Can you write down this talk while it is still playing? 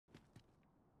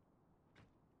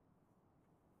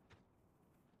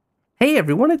Hey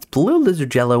everyone, it's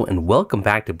BlueLizardJello and welcome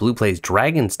back to Blue Plays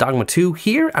Dragon's Dogma 2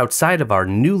 here outside of our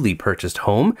newly purchased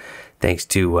home. Thanks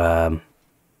to,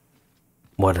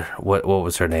 what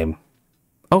was her name?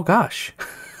 Oh gosh.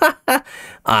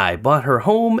 I bought her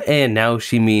home and now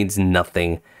she means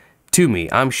nothing to me.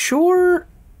 I'm sure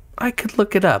I could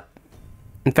look it up.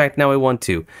 In fact, now I want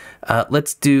to.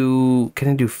 Let's do, can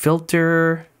I do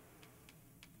filter?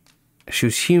 She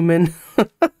was human.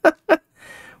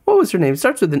 What was her name?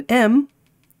 Starts with an M.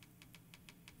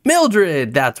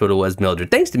 Mildred! That's what it was, Mildred.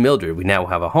 Thanks to Mildred, we now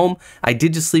have a home. I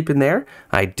did just sleep in there.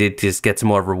 I did just get some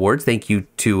more rewards. Thank you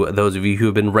to those of you who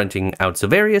have been renting out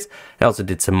Silverius. I also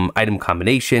did some item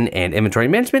combination and inventory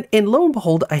management. And lo and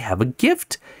behold, I have a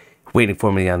gift waiting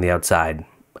for me on the outside.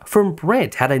 From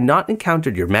Brent, had I not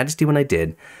encountered your majesty when I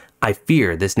did, I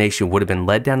fear this nation would have been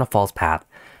led down a false path.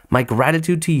 My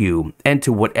gratitude to you and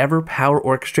to whatever power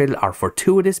orchestrated our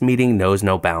fortuitous meeting knows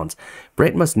no bounds.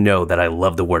 Brent must know that I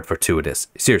love the word fortuitous.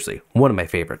 Seriously, one of my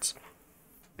favorites.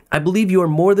 I believe you are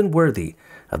more than worthy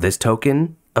of this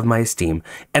token of my esteem,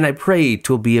 and I pray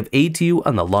 'twill be of aid to you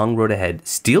on the long road ahead.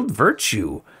 Steeled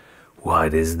virtue?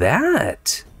 What is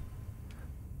that?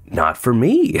 Not for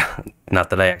me. Not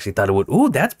that I actually thought it would. Ooh,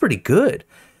 that's pretty good.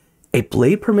 A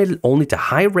blade permitted only to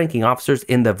high-ranking officers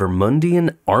in the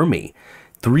Vermundian army.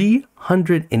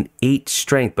 308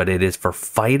 strength, but it is for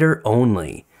fighter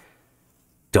only.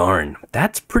 Darn,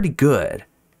 that's pretty good.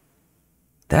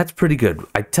 That's pretty good.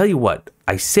 I tell you what,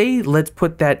 I say let's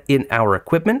put that in our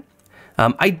equipment.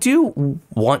 I do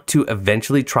want to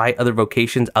eventually try other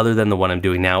vocations other than the one I'm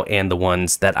doing now and the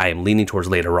ones that I am leaning towards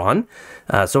later on.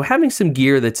 So having some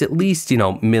gear that's at least,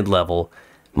 mid-level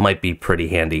might be pretty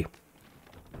handy.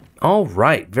 All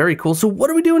right, very cool. So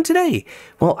what are we doing today?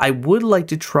 Well, I would like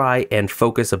to try and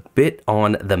focus a bit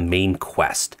on the main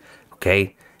quest,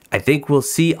 okay? I think we'll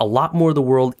see a lot more of the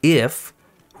world if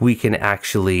we can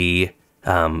actually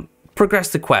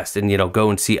progress the quest and, go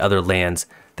and see other lands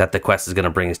that the quest is going to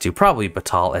bring us to, probably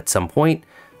Batal at some point.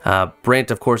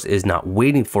 Brant, of course, is not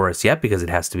waiting for us yet because it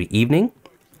has to be evening.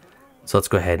 So let's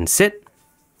go ahead and sit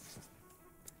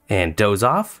and doze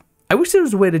off. I wish there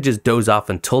was a way to just doze off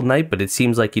until night, but it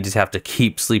seems like you just have to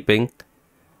keep sleeping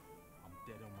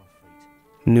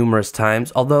numerous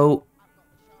times. Although,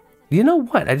 you know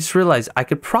what? I just realized I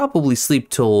could probably sleep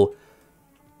till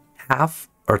half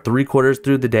or 3/4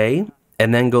 through the day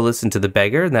and then go listen to the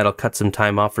beggar, and that'll cut some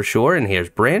time off for sure. And here's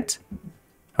Brant.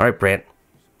 All right, Brant,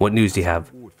 what news do you have?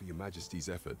 For your Majesty's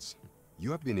efforts,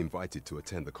 you have been invited to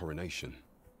attend the coronation.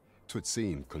 'Twould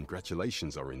seem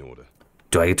congratulations are in order.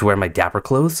 Do I get to wear my dapper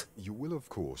clothes? You will, of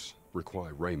course,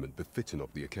 require raiment befitting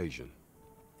of the occasion.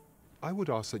 I would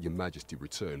ask that your Majesty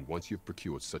return once you've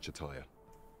procured such attire.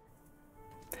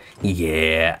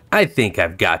 Yeah, I think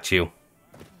I've got you.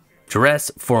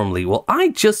 Dress formally. Well, I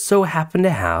just so happen to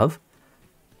have,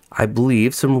 I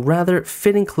believe, some rather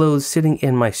fitting clothes sitting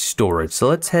in my storage. So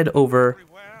let's head over.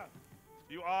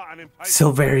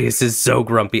 Silverius is so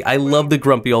grumpy. I love the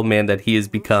grumpy old man that he has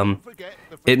become.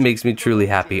 It makes me truly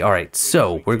happy. All right,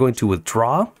 so we're going to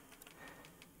withdraw.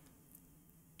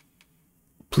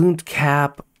 Plumed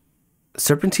cap.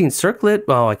 Serpentine circlet.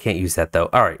 Oh, I can't use that though.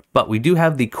 All right, but we do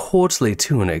have the courtly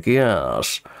tunic.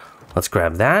 Yes. Let's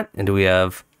grab that. And do we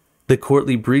have the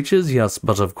courtly breeches? Yes,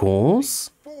 but of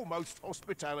course. Foremost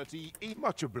hospitality,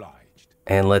 much obliged.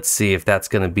 And let's see if that's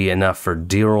going to be enough for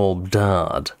dear old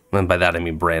Dodd. And by that I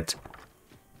mean Brent.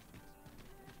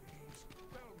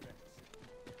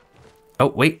 Oh,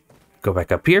 wait. Go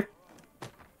back up here.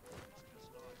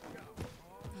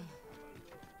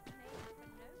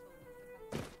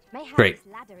 Great.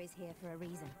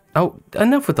 Oh,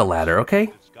 enough with the ladder,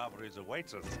 okay?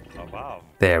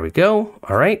 There we go.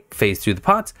 All right, phase through the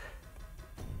pots.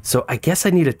 So I guess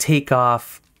I need to take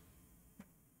off,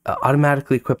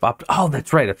 automatically equip oh,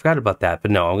 that's right. I forgot about that. But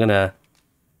no, I'm going to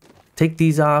take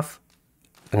these off.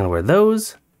 I'm going to wear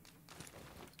those.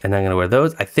 And I'm going to wear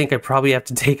those. I think I probably have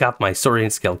to take off my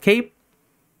Saurian scale cape.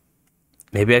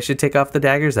 Maybe I should take off the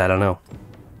daggers. I don't know.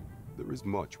 There is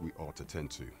much we ought to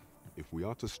tend to if we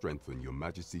are to strengthen your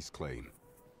Majesty's claim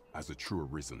as a true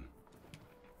Arisen.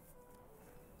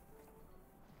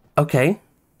 Okay.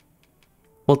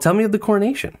 Well, tell me of the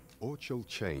coronation. All shall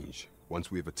change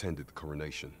once we have attended the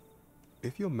coronation.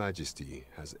 If your Majesty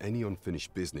has any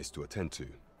unfinished business to attend to,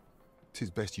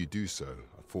 'tis best you do so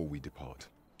before we depart.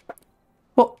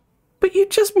 Well, but you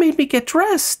just made me get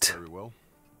dressed. Very well.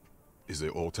 Is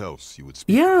there aught else you would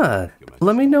speak Yeah,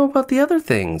 let me know about the other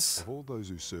things. Of all those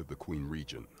who serve the Queen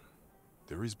Regent,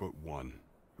 there is but one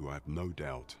who I have no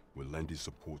doubt will lend his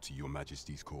support to your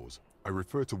Majesty's cause. I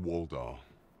refer to Waldar,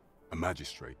 a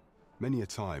magistrate. Many a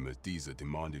time has Disa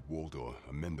demanded Waldor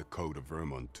amend the code of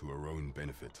Vermont to her own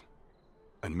benefit.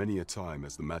 And many a time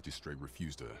has the Magistrate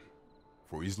refused her,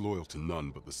 for he is loyal to none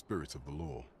but the spirit of the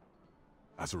law.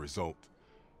 As a result,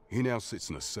 he now sits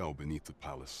in a cell beneath the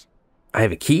palace. I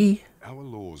have a key. Our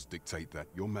laws dictate that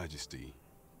your majesty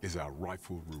is our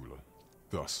rightful ruler.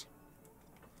 Thus,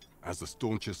 as the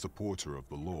staunchest supporter of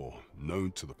the law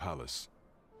known to the palace,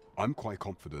 I'm quite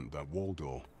confident that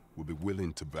Waldor will be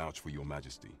willing to vouch for your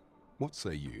majesty. What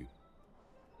say you?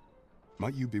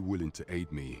 Might you be willing to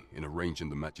aid me in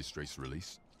arranging the magistrate's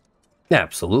release?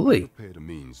 Absolutely. Prepare the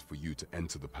means for you to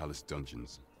enter the palace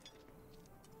dungeons.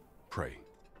 Pray.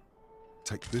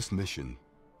 Take this mission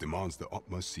demands the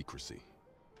utmost secrecy.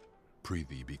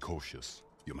 Prithee be cautious,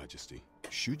 your majesty.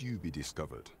 Should you be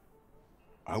discovered,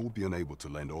 I will be unable to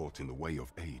lend aught in the way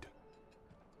of aid.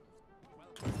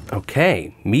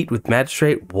 Okay, meet with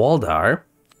Magistrate Waldar.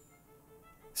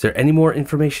 Is there any more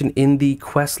information in the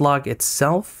quest log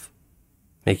itself?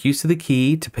 Make use of the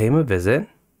key to pay him a visit.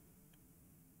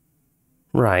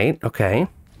 Right, okay.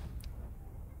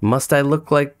 Must I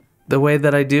look like the way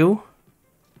that I do?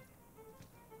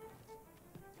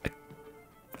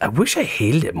 I wish I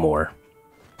hated it more.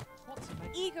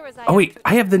 Oh wait,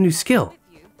 I have the new skill,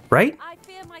 right?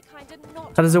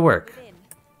 How does it work?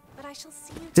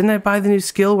 Didn't I buy the new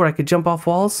skill where I could jump off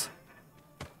walls?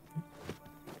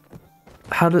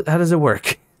 How does it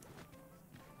work?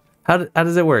 How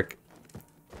does it work?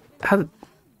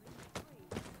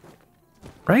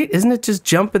 Right? Isn't it just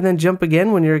jump and then jump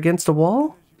again when you're against a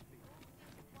wall?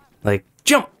 Like,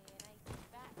 jump!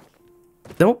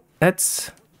 Nope,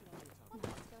 that's...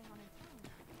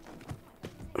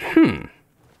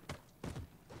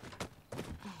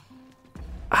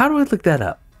 How do I look that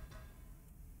up?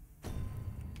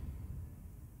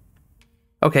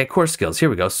 Okay, core skills. Here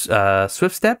we go.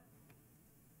 Swift step?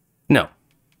 No.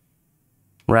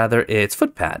 Rather, it's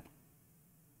footpad.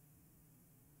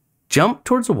 Jump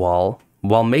towards a wall.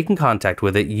 While making contact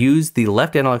with it, use the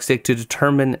left analog stick to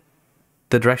determine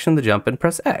the direction of the jump and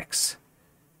press X.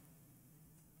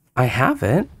 I have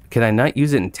it. Can I not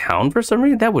use it in town for some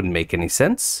reason? That wouldn't make any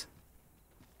sense.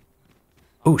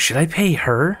 Oh, should I pay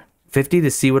her 50 to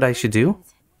see what I should do?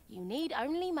 You need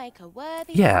only make a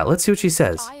worthy... Yeah, let's see what she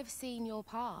says. I have seen your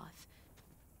path.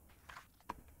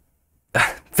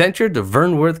 Venture to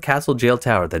Vernworth Castle Jail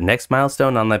Tower, the next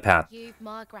milestone on thy path. You've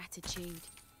my gratitude.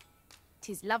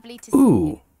 'Tis lovely to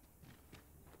Ooh. see.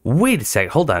 Wait a sec.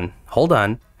 Hold on. Hold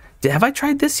on. Have I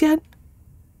tried this yet?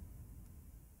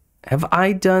 Have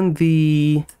I done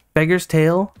the Beggar's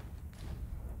Tale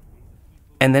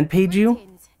and then paid you?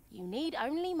 You need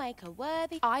only make a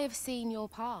worthy... I have seen your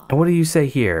path. And what do you say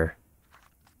here?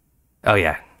 Oh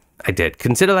yeah, I did.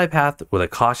 Consider thy path with a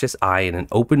cautious eye and an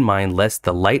open mind, lest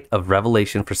the light of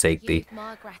revelation forsake thee. You've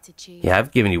my gratitude. Yeah, I've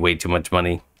given you way too much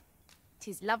money.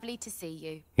 'Tis lovely to see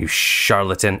you. You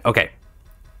charlatan. Okay.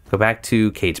 Go back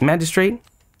to Kate's Magistrate.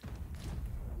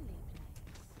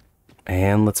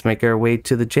 And let's make our way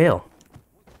to the jail.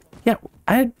 Yeah,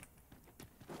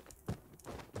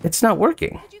 it's not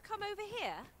working. Did you come over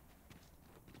here?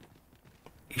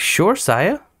 You sure,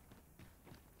 Saya?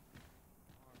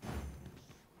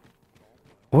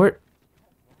 Where?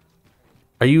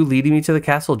 Are you leading me to the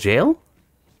castle jail?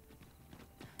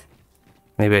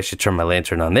 Maybe I should turn my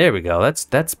lantern on. There we go.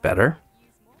 That's better.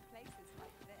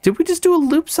 Did we just do a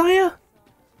loop, Saya?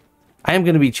 I am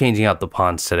going to be changing out the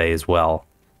pawns today as well.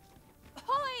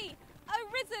 Hoy!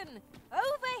 Arisen!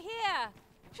 Over here!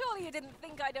 Surely you didn't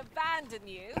think I'd abandon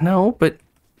you? No, but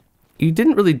you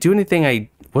didn't really do anything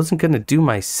I wasn't going to do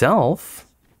myself.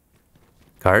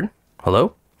 Guard?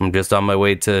 Hello? I'm just on my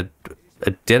way to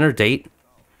a dinner date.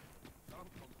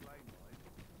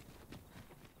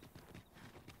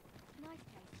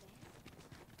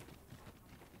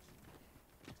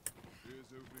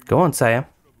 Go on, Saya.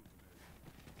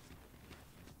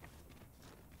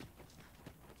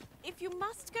 If you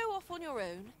must go off on your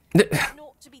own, N- it's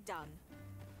not to be done.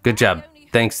 Good job.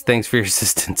 Thanks for your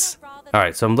assistance. All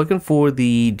right, so I'm looking for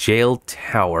the jail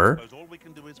tower. Suppose all we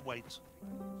can do is wait.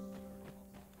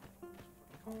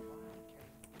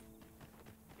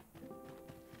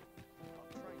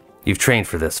 You've trained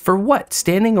for this. For what?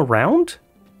 Standing around?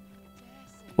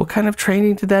 What kind of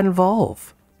training did that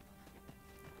involve?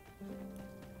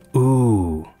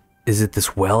 Ooh, is it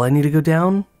this well I need to go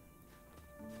down?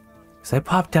 Because I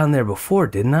popped down there before,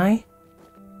 didn't I?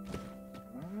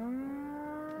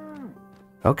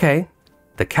 Okay,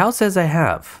 the cow says I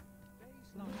have.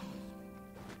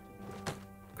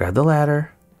 Grab the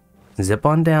ladder, zip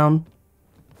on down.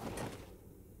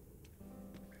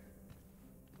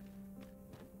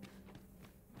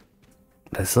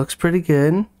 This looks pretty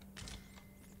good.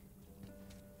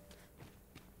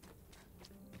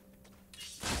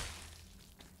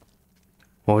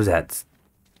 What was that?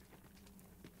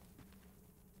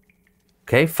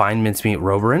 Okay, fine mincemeat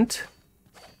roberant.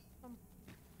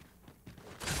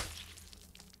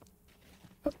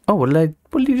 Oh, what did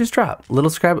you just drop? Little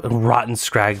scrab, rotten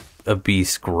scrag of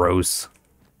beast, gross.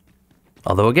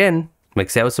 Although again,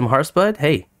 mix that with some hearthbud.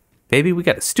 Hey, baby, we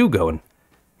got a stew going.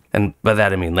 And by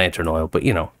that I mean lantern oil, but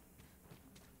you know,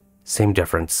 same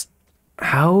difference.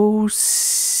 How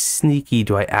sneaky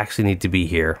do I actually need to be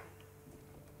here?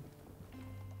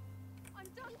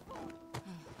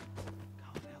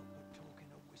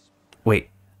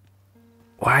 Wait,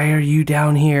 why are you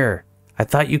down here? I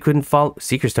thought you couldn't follow.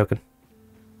 Seeker's token.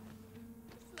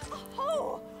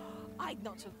 Oh, I'd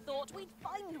not have thought we'd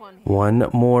find one here. One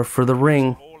more for the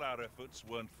ring. All our efforts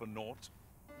weren't for naught.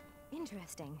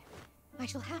 Interesting. I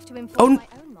shall have to inform my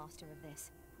own master of this.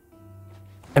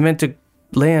 I meant to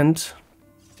land.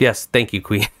 Yes, thank you,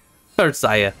 Queen. Or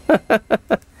Saya.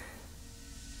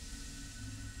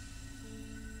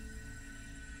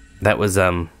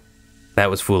 That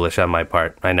was foolish on my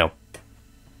part. I know.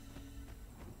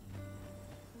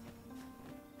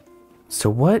 So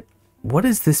what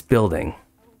is this building?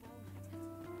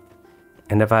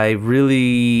 And have I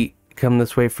really come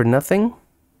this way for nothing?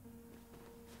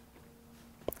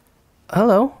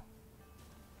 Hello.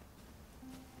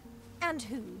 And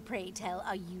who, pray tell,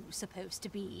 are you supposed to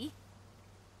be?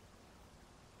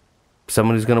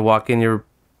 Someone who's gonna walk in your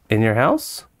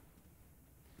house?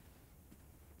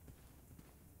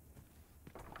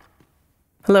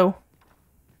 Hello.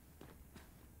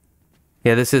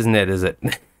 Yeah, this isn't it, is it?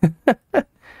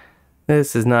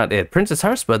 This is not it. Princess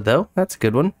Hearthbud, though. That's a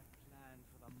good one.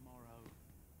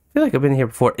 I feel like I've been here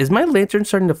before. Is my lantern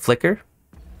starting to flicker?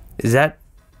 Is that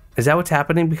what's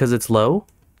happening because it's low?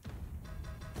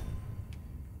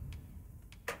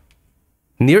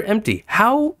 Near empty.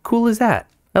 How cool is that?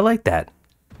 I like that.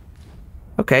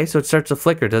 Okay, so it starts to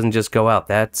flicker. It doesn't just go out.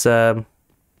 That's a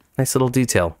nice little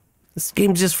detail. This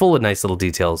game's just full of nice little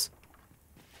details.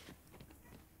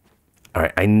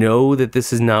 Alright, I know that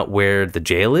this is not where the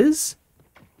jail is,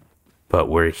 but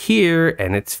we're here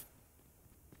and it's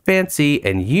fancy,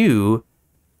 and you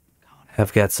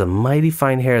have got some mighty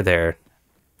fine hair there,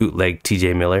 bootleg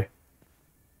TJ Miller.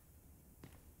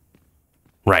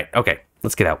 Right, okay,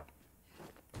 let's get out.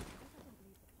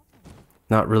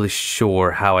 Not really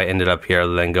sure how I ended up here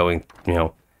other than going, you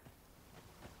know,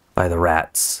 by the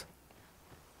rats.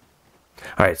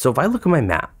 Alright, so if I look at my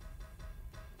map,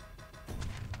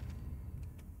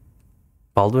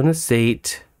 Baldwin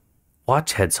Estate,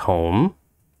 Watchhead's home,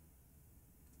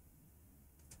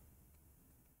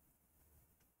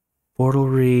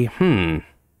 Bordelry,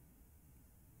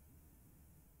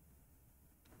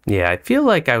 Yeah, I feel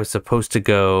like I was supposed to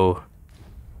go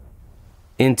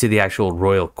into the actual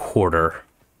royal quarter.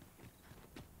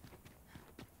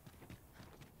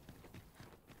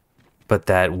 But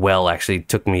that well actually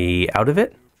took me out of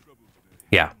it.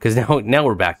 Yeah, because now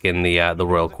we're back in the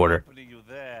royal quarter. You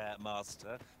there,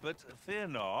 master, but fear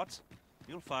not.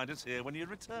 You'll find us here when you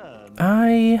return.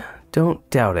 I don't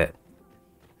doubt it.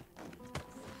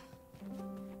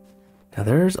 Now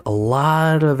there's a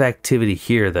lot of activity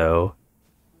here, though.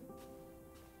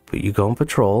 But you go and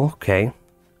patrol, okay?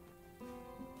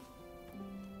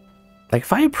 Like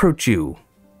if I approach you.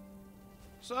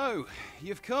 So,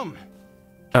 you've come.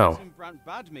 Oh. Brant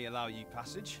bade me allow you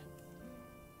passage.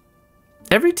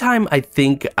 Every time I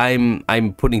think I'm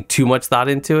putting too much thought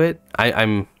into it,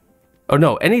 oh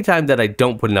no, anytime that I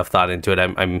don't put enough thought into it,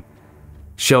 I'm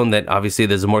shown that obviously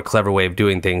there's a more clever way of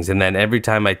doing things, and then every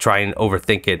time I try and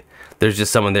overthink it, there's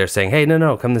just someone there saying, hey,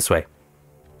 no, come this way.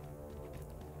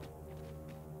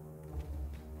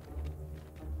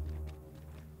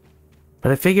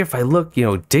 But I figure if I look, you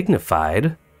know,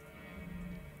 dignified,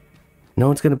 no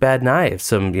one's gonna bat an eye if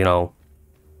some, you know,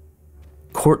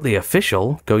 courtly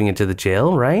official going into the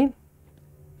jail, right?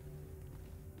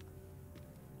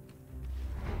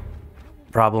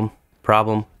 Problem.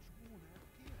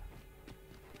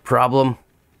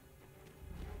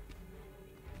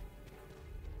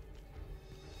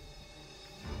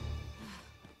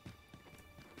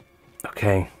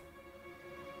 Okay.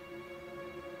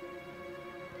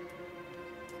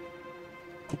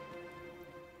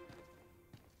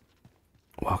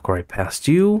 Walk right past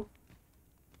you.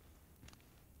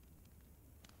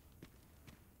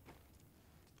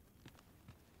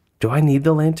 Do I need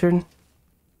the lantern?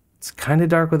 It's kind of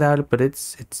dark without it, but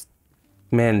it's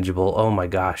manageable. Oh my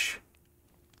gosh.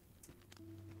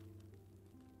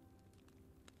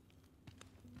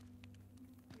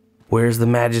 Where's the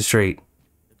magistrate?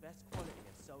 The best quality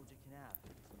a soldier can have is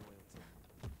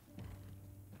loyalty.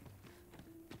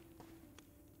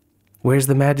 Where's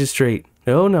the magistrate?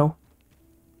 Oh no.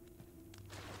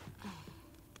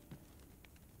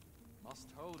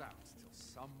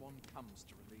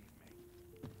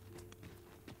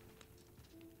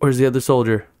 Where's the other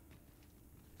soldier?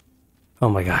 Oh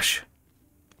my gosh.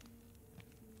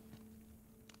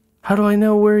 How do I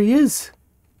know where he is?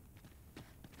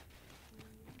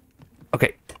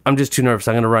 Okay, I'm just too nervous.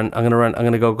 I'm gonna run. I'm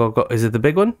gonna go. Is it the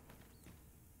big one?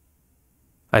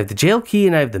 I have the jail key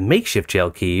and I have the makeshift jail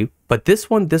key, but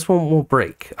this one won't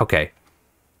break. Okay.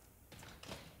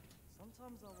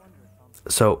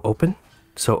 So open.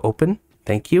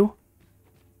 Thank you.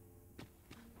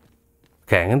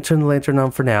 Okay, I'm gonna turn the lantern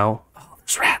on for now. Oh,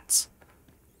 there's rats.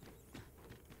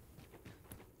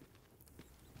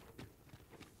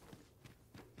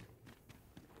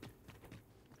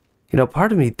 You know,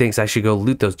 part of me thinks I should go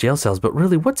loot those jail cells, but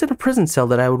really, what's in a prison cell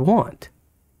that I would want?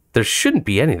 There shouldn't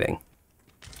be anything.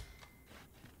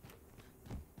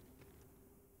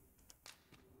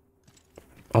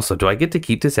 Also, do I get to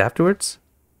keep this afterwards?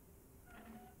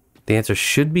 The answer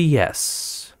should be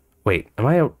yes. Wait, am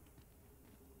I out?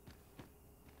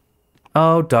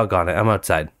 Oh, doggone it, I'm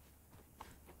outside.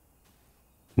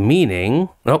 Meaning...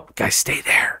 Nope, guys, stay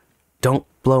there. Don't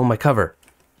blow my cover.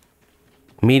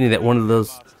 Meaning that one of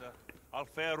those... I'll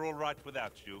fare all right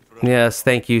without you. Yes,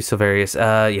 thank you, Silverius.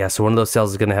 Yeah, so one of those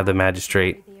cells is going to have the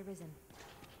Magistrate.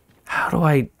 How do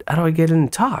I get in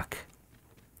and talk?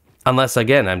 Unless,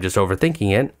 again, I'm just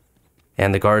overthinking it,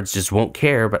 and the guards just won't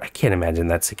care, but I can't imagine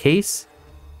that's the case.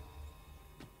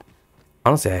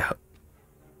 Honestly,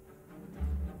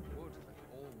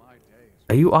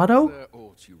 Are you Otto?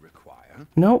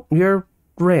 No, you're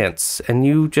Rance, and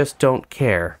you just don't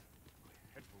care.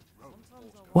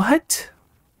 What?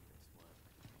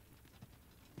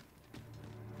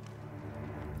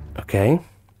 Okay.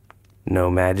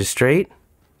 No Magistrate.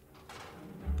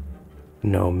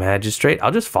 No Magistrate.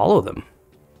 I'll just follow them.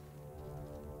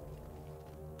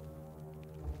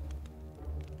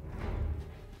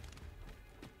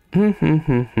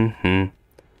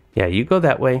 Yeah, you go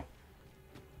that way.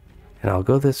 And I'll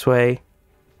go this way.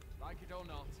 Like it or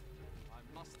not, I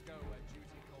must go where duty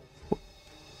calls.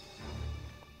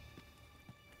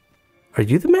 Are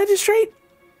you the Magistrate?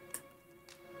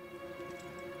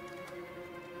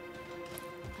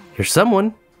 You're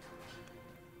someone.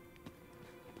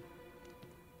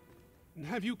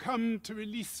 Have you come to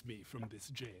release me from this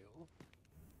jail?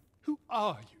 Who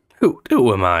are you?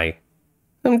 Who am I?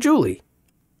 I'm Julie.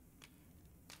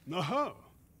 Aha.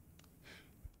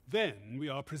 Then we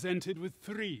are presented with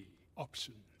three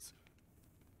options.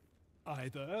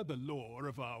 Either the law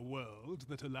of our world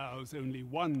that allows only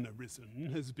one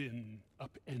Arisen has been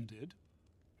upended,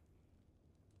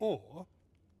 or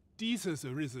Deeza's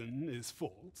Arisen is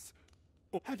false,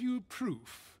 or have you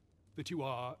proof that you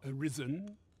are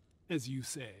Arisen, as you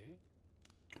say?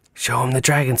 Show him the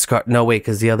dragon scar. No, wait,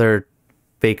 because the other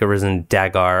fake Arisen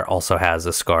Dagar also has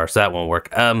a scar, so that won't work.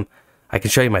 I can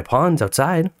show you my pawns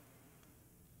outside.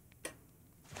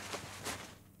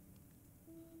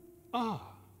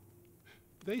 Ah,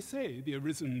 they say the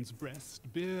Arisen's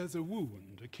breast bears a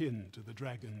wound akin to the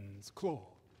dragon's claw.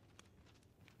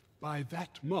 By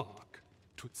that mark,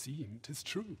 'twould seem 'tis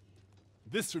true.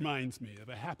 This reminds me of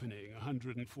a happening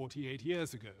 148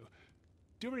 years ago.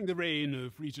 During the reign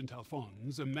of Regent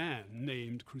Alphonse, a man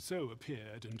named Crusoe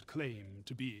appeared and claimed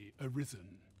to be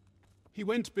Arisen. He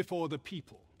went before the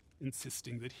people,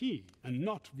 insisting that he, and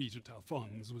not Regent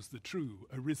Alphonse, was the true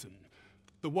Arisen,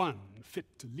 the one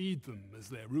fit to lead them as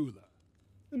their ruler.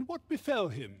 And what befell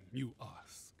him, you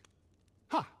ask?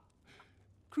 Ha!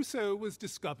 Crusoe was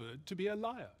discovered to be a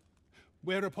liar,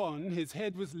 whereupon his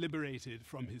head was liberated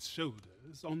from his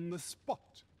shoulders on the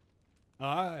spot.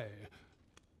 Aye,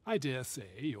 I dare say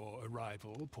your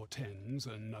arrival portends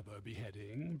another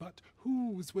beheading, but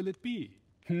whose will it be,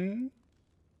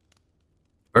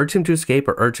 Urge him to escape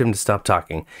or urge him to stop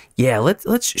talking? Yeah, let's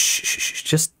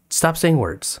just stop saying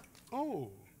words.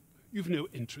 Oh, you've no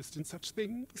interest in such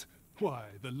things? Why,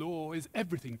 the law is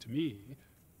everything to me.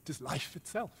 'Tis life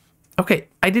itself. Okay,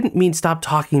 I didn't mean stop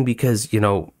talking because, you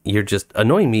know, you're just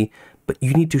annoying me, but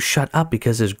you need to shut up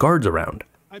because there's guards around.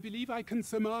 I believe I can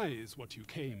surmise what you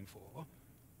came for.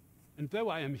 And though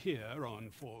I am here on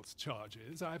false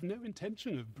charges, I have no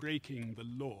intention of breaking the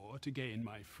law to gain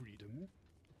my freedom.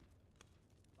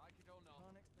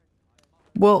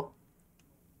 Well,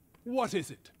 what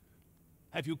is it?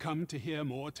 Have you come to hear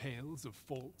more tales of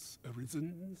false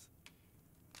Arisens?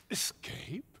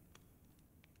 Escape?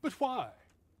 But why?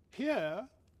 Here,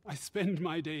 I spend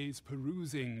my days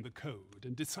perusing the code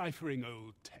and deciphering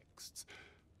old texts.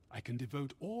 I can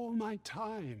devote all my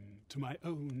time to my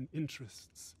own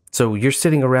interests. So you're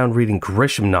sitting around reading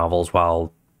Grisham novels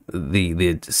while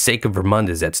the sake of Vermund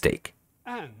is at stake.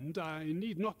 And I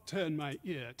need not turn my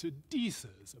ear to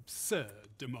Deeza's absurd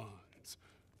demands.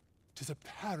 'Tis a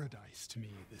paradise to me,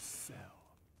 this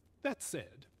cell. That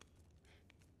said,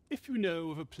 if you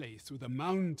know of a place with a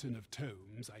mountain of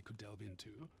tomes I could delve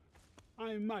into,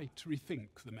 I might rethink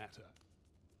the matter.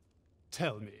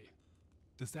 Tell me,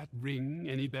 does that ring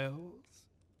any bells?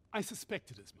 I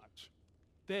suspected as much.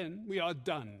 Then we are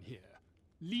done here.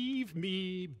 Leave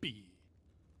me be.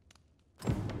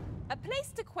 A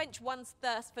place to quench one's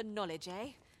thirst for knowledge,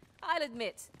 eh? I'll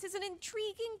admit, 'tis an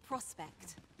intriguing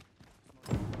prospect.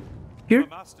 Here?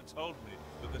 My master told me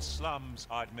that the slums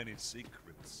hide many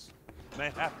secrets.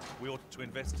 Mayhap we ought to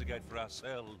investigate for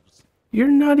ourselves. You're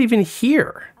not even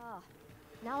here. Ah,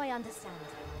 now I understand.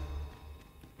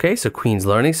 Okay, so Queen's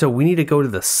learning. So we need to go to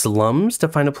the slums to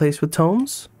find a place with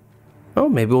tomes? Oh,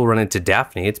 maybe we'll run into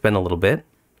Daphne. It's been a little bit.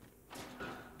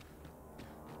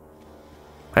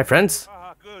 Hi, friends.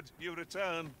 Ah, good, you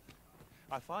return.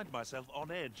 I find myself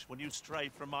on edge when you stray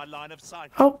from my line of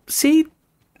sight. Oh, see?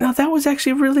 Now that was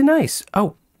actually really nice.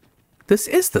 Oh, this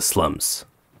is the slums.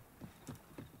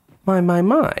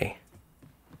 My.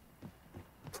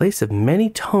 Place of many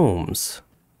tomes.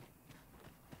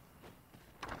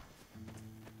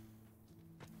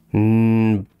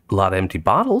 A lot of empty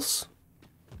bottles.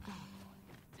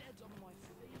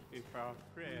 If our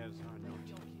prayers are not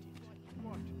heeded,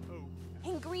 what hope?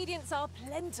 Ingredients are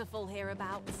plentiful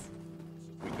hereabouts.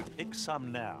 We could pick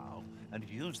some now and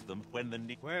use them when the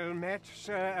need. Well met,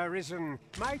 Sir Arisen.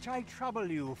 Might I trouble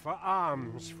you for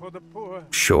alms for the poor?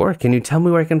 Sure. Can you tell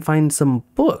me where I can find some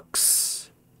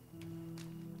books?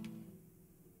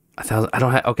 I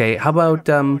don't have. Okay, how about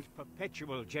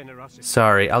Perpetual generosity.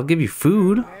 Sorry, I'll give you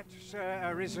food. Met, Sir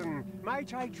Arisen.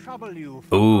 Might I trouble you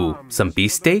for Ooh, alms some for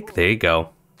beefsteak. the There you go.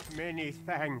 poor? Many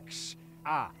thanks.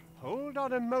 Hold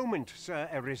on a moment, Sir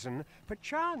Arisen.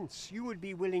 Perchance you would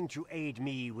be willing to aid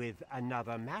me with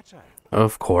another matter.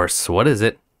 Of course. What is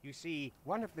it? You see,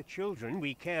 one of the children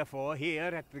we care for here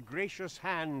at the Gracious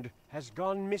Hand has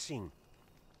gone missing.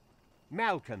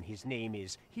 Malcolm, his name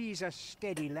is. He's a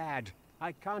steady lad.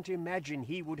 I can't imagine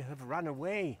he would have run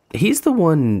away. He's the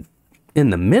one in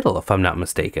the middle, if I'm not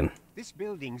mistaken. This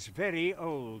building's very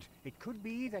old. It could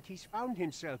be that he's found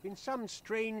himself in some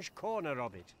strange corner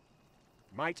of it.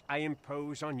 Might I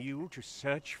impose on you to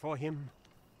search for him?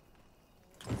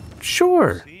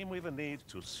 Sure. Seem we've a need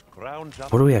to scrounge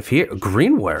up. What do we have here?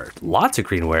 Greenware. Lots of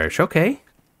greenware. Okay.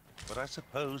 But I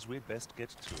suppose we'd best get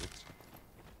to it.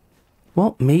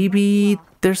 Well, maybe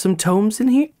there's some tomes in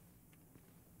here?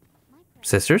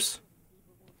 Sisters?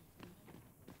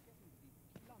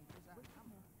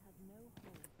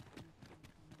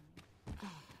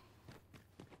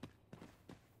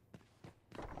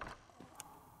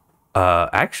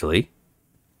 Actually,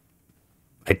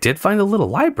 I did find a little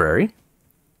library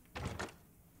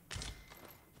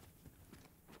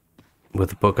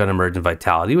with a book on emergent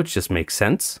vitality, which just makes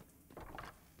sense.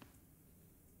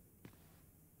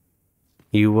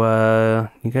 You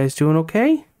guys doing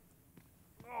okay?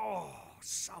 Oh,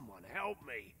 someone help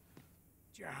me.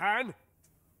 Jahan?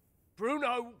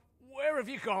 Bruno, where have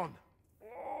you gone?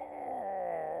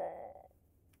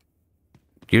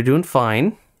 You're doing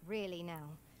fine. Really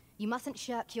now. You mustn't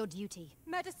shirk your duty.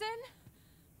 Medicine?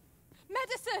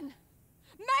 Medicine!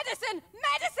 Medicine!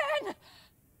 Medicine!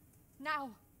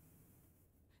 Now!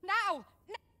 Now!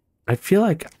 I feel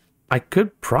like I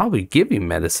could probably give you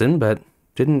medicine, but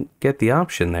didn't get the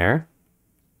option there.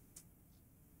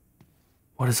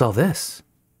 What is all this?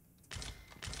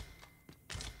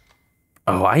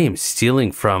 Oh, I am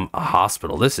stealing from a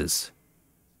hospital. This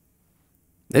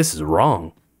is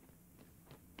wrong.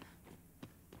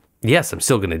 Yes, I'm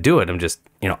still going to do it. I'm just,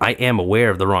 I am aware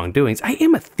of the wrongdoings. I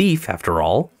am a thief, after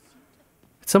all.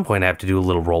 At some point, I have to do a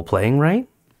little role-playing, right?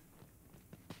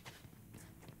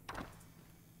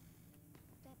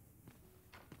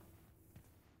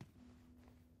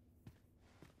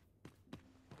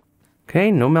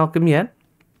 Okay, no Malcolm yet.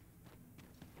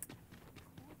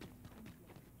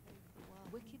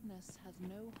 Wickedness has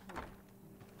no hope.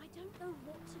 I don't know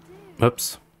what to do.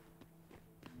 Oops.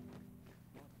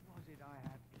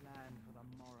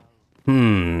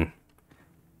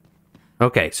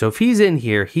 Okay, so if he's in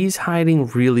here, he's hiding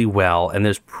really well, and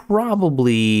there's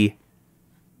probably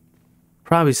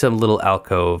some little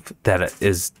alcove that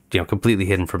is, completely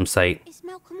hidden from sight. Is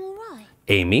Malcolm all right?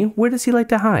 Amy, where does he like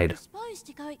to hide? Supposed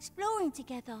to go exploring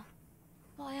together,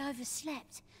 but I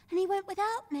overslept and he went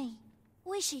without me.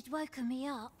 Wish he'd woken me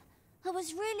up. I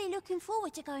was really looking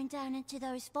forward to going down into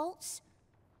those vaults.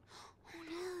 Oh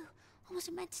no, I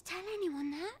wasn't meant to tell anyone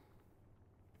that.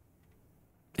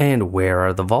 And where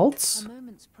are the vaults? A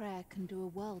moment's prayer can do a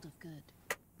world of good.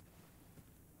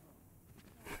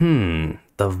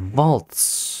 The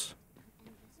vaults.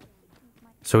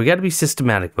 So we got to be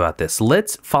systematic about this.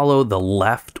 Let's follow the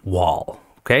left wall.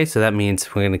 Okay, so that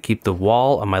means we're going to keep the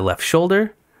wall on my left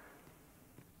shoulder.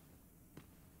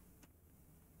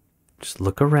 Just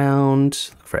look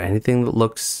around for anything that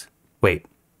looks... Wait.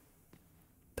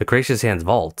 The Gracious Hands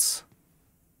vaults.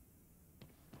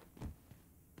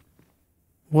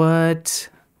 What?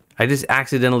 I just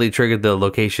accidentally triggered the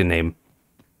location name.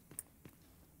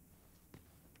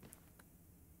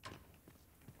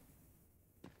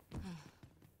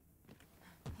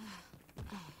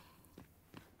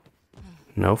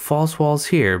 No false walls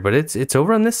here, but it's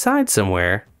over on this side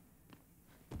somewhere.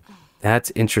 That's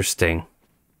interesting.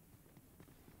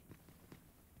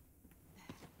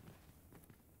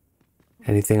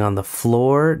 Anything on the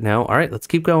floor? No. All right, let's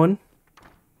keep going.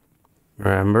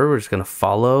 Remember, we're just going to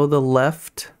follow the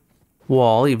left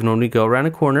wall even when we go around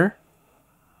a corner.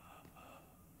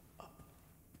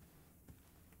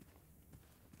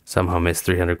 Somehow missed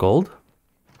 300 gold.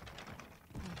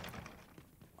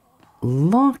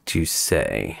 Locked, you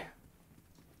say?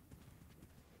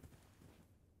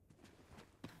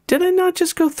 Did I not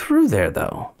just go through there,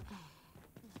 though?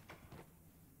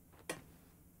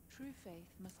 True faith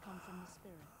must come from the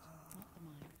spirit, not the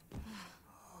mind.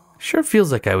 Sure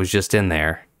feels like I was just in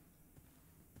there.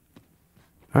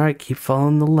 Alright, keep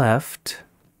following the left.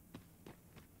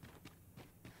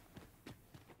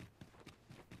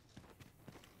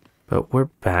 But we're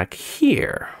back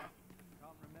here.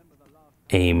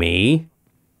 Amy.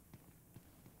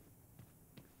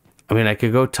 I mean, I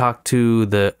could go talk to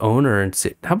the owner and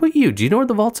say, how about you? Do you know where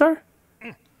the vaults are?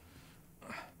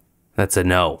 That's a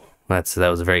no. That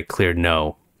was a very clear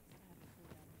no.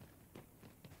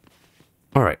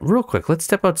 All right, real quick, let's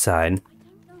step outside. I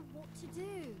don't know what to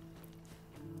do.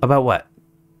 About what?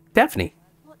 Daphne.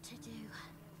 What to do?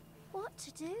 What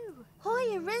to do?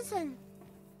 Hoy, Arisen.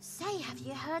 Say, have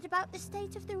you heard about the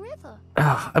state of the river?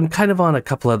 I'm kind of on a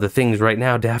couple other things right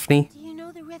now, Daphne. Do you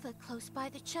know the river close by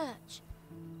the church?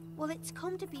 Well, it's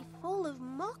come to be full of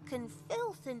muck and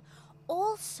filth and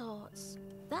all sorts.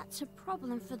 That's a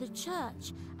problem for the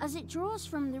church, as it draws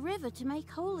from the river to make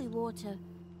holy water.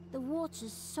 The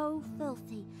water's so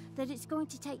filthy that it's going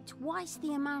to take twice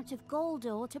the amount of gold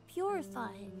ore to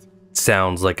purify it.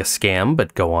 Sounds like a scam,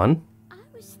 but go on. I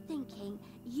was thinking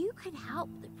you could help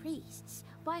the priests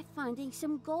by finding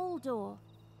some gold ore.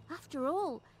 After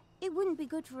all, it wouldn't be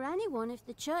good for anyone if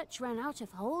the church ran out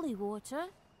of holy water.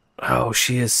 Oh,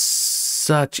 she is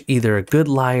such either a good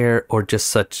liar or just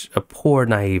such a poor,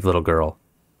 naive little girl.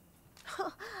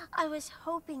 I was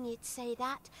hoping you'd say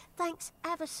that. Thanks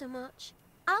ever so much.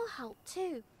 I'll help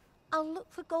too. I'll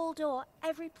look for gold ore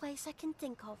every place I can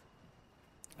think of.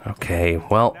 Okay,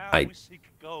 well, Now we seek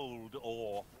gold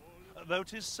ore. Though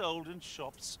 'tis sold in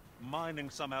shops,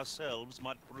 mining some ourselves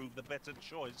might prove the better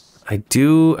choice. I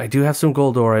do have some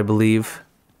gold ore, I believe.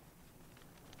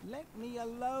 Let me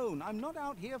alone. I'm not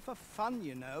out here for fun,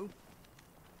 you know.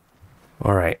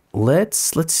 All right,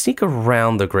 let's sneak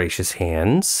around the Gracious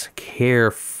Hands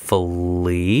carefully.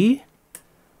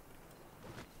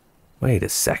 Wait a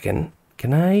second.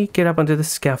 Can I get up onto the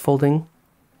scaffolding?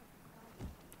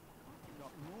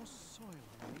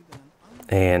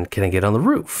 And can I get on the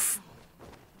roof?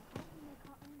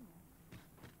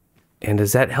 And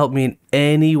does that help me in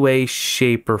any way,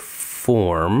 shape, or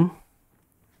form?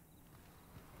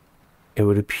 It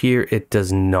would appear it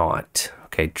does not.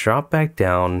 Okay, drop back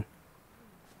down.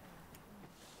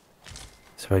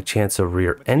 So by chance a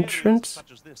rear entrance?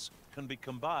 Such as this can be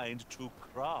combined to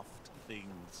craft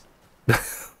things.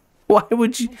 Why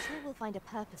would you? I'm sure we'll find a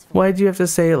purpose for Why'd you have to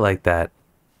say it like that?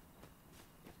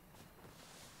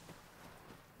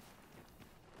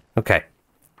 Okay.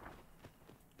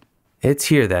 It's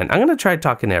here then. I'm gonna try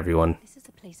talking to everyone. This is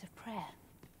a place of prayer.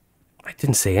 I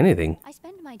didn't say anything. I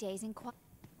spend my days in quiet.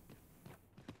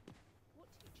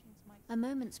 A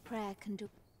moment's prayer can do.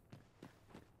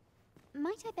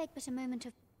 Might I beg but a moment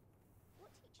of...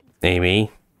 Amy.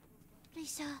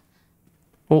 Lisa.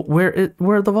 Well, where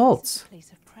are the vaults?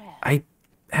 Place of prayer. I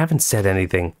haven't said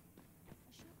anything.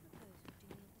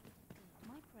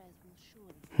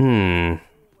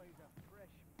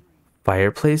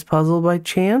 Fireplace puzzle by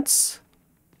chance?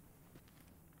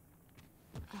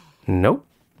 Nope.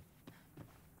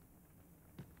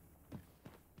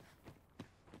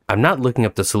 I'm not looking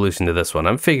up the solution to this one.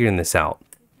 I'm figuring this out.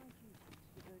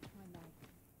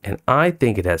 And I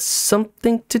think it has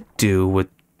something to do with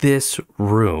this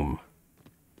room.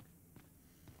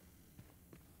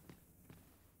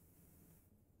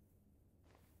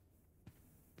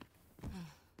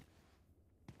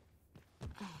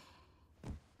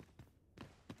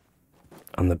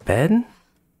 On the bed?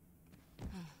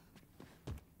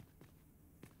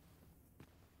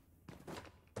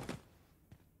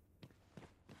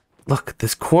 Look,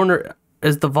 this corner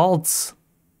is the vaults.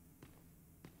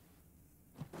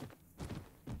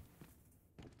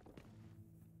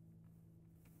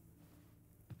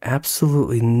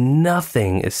 Absolutely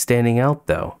nothing is standing out,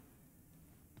 though.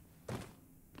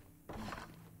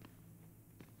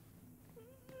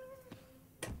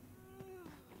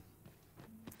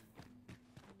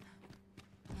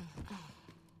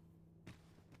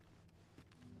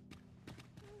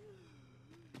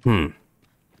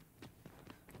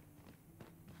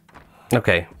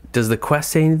 Okay, does the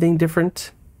quest say anything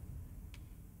different?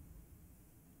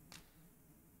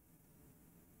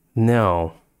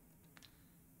 No.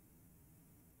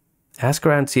 Ask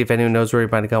around and see if anyone knows where he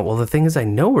might have gone. Well, the thing is, I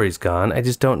know where he's gone. I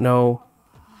just don't know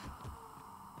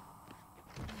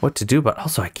what to do about it.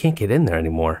 Also, I can't get in there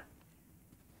anymore.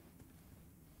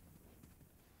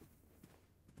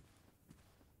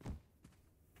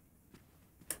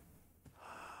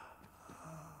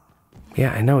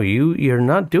 Yeah, I know. You're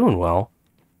not doing well.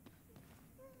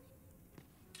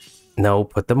 No,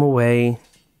 put them away.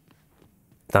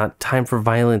 Not time for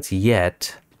violence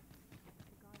yet.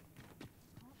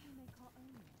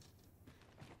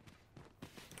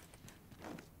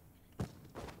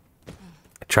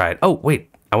 I tried. Oh,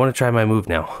 wait. I want to try my move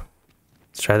now.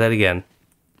 Let's try that again.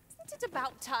 Isn't it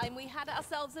about time we had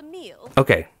ourselves a meal?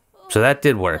 Okay, so that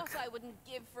did work.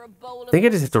 I think I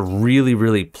just have to really,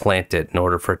 really plant it in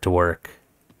order for it to work.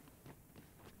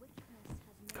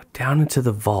 Go down into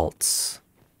the vaults.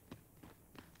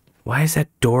 Why is that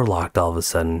door locked all of a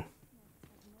sudden?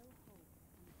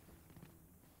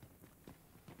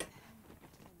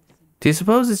 Do you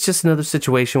suppose it's just another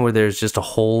situation where there's just a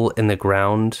hole in the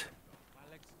ground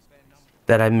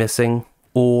that I'm missing?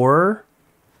 Or...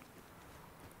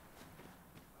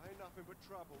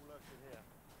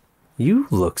 You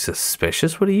look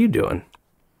suspicious. What are you doing?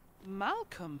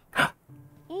 Malcolm.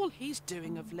 All he's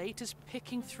doing of late is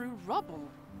picking through rubble.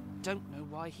 Don't know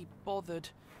why he bothered.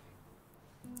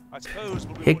 I suppose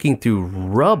Picking through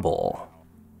rubble.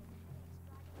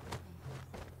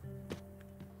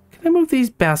 Can I move these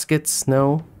baskets?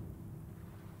 No.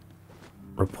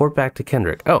 Report back to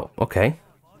Kendrick. Oh, okay.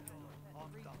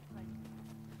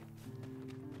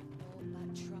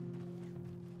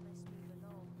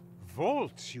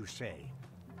 Vaults, you say?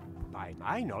 By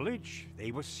my knowledge,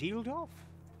 they were sealed off.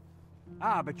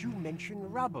 Ah, but you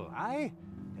mentioned rubble, aye?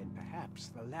 Then perhaps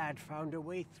the lad found a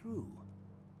way through.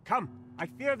 Come, I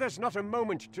fear there's not a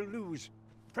moment to lose.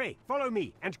 Pray, follow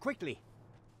me, and quickly.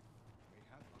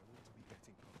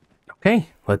 Okay,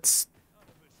 let's...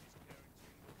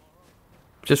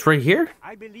 Just right here?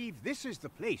 I believe this is the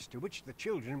place to which the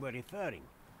children were referring.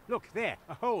 Look there,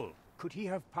 a hole. Could he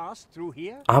have passed through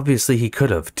here? Obviously he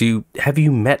could have. Have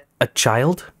you met a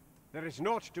child? There is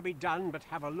naught to be done but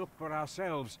have a look for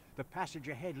ourselves. The passage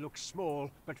ahead looks small,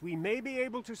 but we may be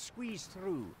able to squeeze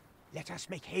through. Let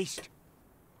us make haste.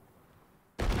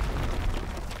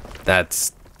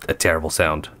 That's a terrible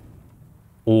sound.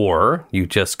 Or you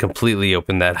just completely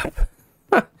opened that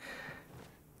up.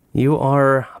 You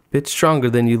are a bit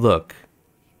stronger than you look.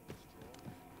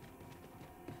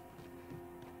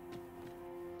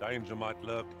 danger might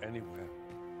lurk anywhere,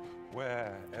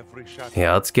 where every shadow...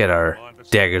 Yeah, let's get our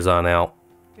daggers on out.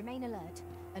 Remain alert,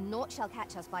 and naught shall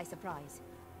catch us by surprise.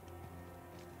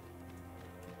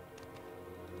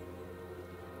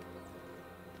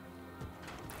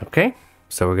 Okay,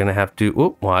 so we're gonna have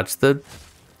to watch the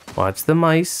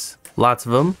mice. Lots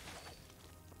of them.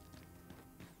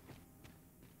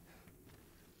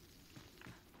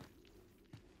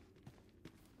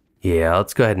 Yeah,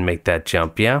 let's go ahead and make that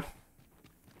jump, yeah?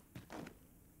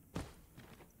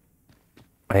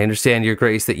 I understand, Your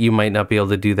Grace, that you might not be able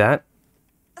to do that.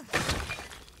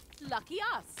 Lucky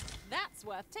us. That's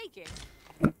worth taking.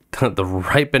 The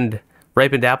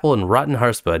ripened apple and rotten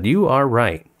hearthbud. You are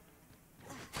right.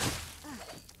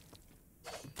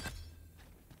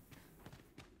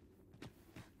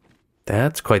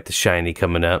 That's quite the shiny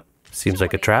coming up. Seems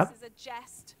like a trap. This is a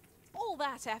jest. All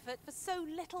that effort for so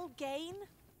little gain.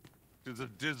 It is a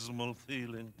dismal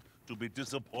feeling to be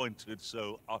disappointed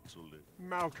so utterly.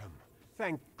 Malcolm,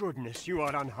 thank goodness you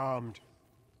are unharmed.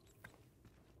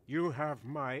 You have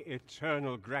my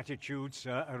eternal gratitude,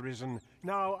 Sir Arisen.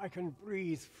 Now I can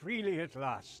breathe freely at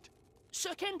last.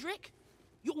 Sir Kendrick,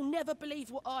 you'll never believe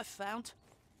what I've found.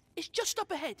 It's just up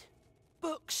ahead.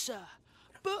 Books, sir.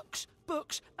 Books,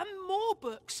 books, and more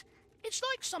books. It's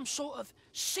like some sort of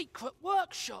secret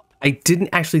workshop. I didn't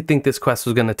actually think this quest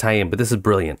was going to tie in, but this is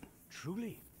brilliant.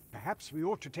 Truly, perhaps we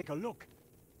ought to take a look.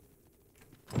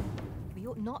 We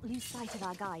ought not lose sight of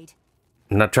our guide.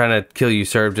 I'm not trying to kill you,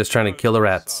 sir. I'm just trying to kill the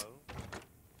rats.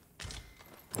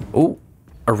 Oh,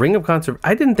 A ring of conserv...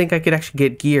 I didn't think I could actually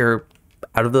get gear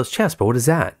out of those chests, but what is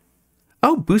that?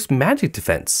 Oh, boost magic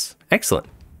defense. Excellent.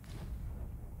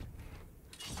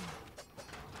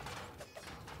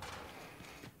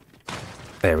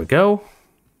 There we go.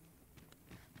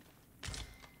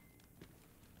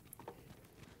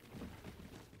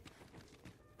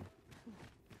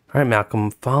 All right, Malcolm,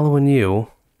 I'm following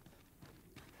you.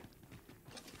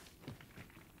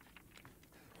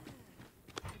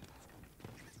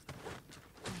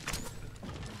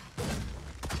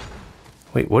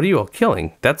 Wait, what are you all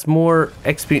killing? That's more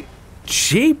XP.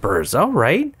 Jeepers! All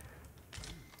right.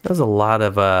 That was a lot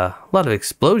of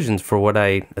explosions for what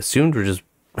I assumed were just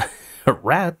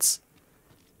rats.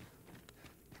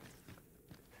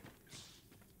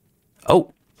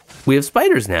 Oh, we have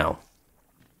spiders now.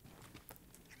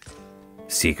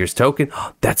 Seeker's token.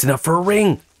 That's enough for a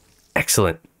ring.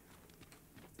 Excellent.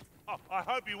 Oh, I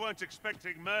hope you weren't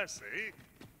expecting mercy.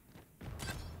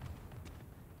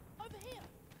 Over here.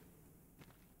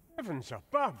 Heavens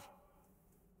above!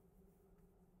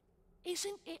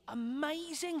 Isn't it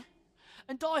amazing?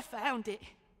 And I found it.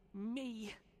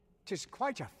 Me. 'Tis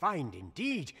quite a find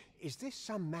indeed. Is this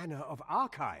some manner of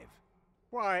archive?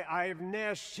 Why, I've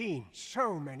ne'er seen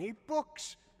so many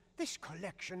books. This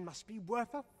collection must be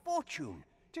worth a fortune.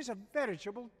 'Tis a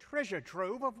veritable treasure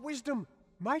trove of wisdom.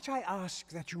 Might I ask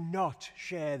that you not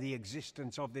share the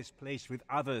existence of this place with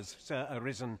others, Sir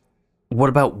Arisen? What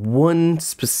about one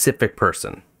specific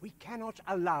person? We cannot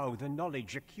allow the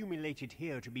knowledge accumulated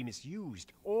here to be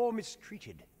misused or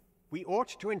mistreated. We ought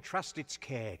to entrust its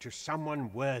care to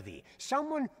someone worthy,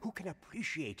 someone who can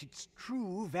appreciate its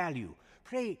true value.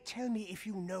 Pray tell me if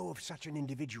you know of such an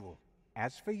individual.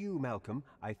 As for you, Malcolm,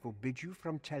 I forbid you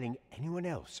from telling anyone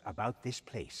else about this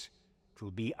place.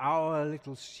 'Twill be our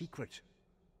little secret.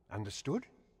 Understood?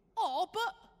 Oh,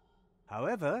 but...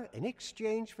 However, in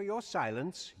exchange for your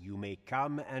silence, you may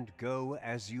come and go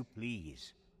as you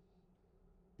please.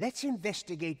 Let's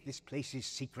investigate this place's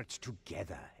secrets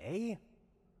together, eh?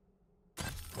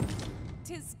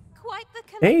 'Tis quite the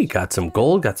collection. Hey, got some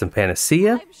gold, got some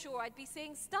panacea. I'm sure I'd be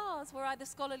seeing stars were I the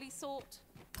scholarly sort.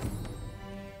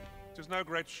 'Tis no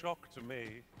great shock to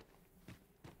me.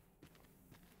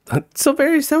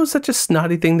 Silverius, that was such a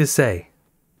snotty thing to say.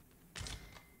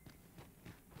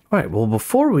 Alright, well,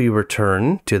 before we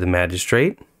return to the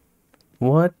Magistrate,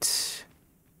 what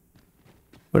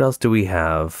else do we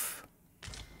have?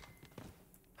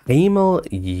 Amel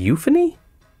Euphony?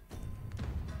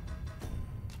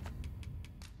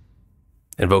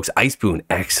 Invokes Ice Boon.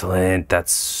 Excellent.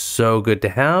 That's so good to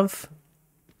have.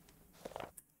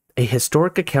 A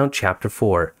historic account, chapter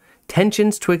 4.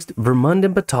 Tensions twixt Vermund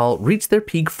and Batal reached their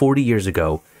peak 40 years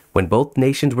ago, when both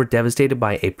nations were devastated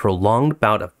by a prolonged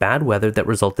bout of bad weather that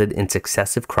resulted in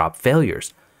successive crop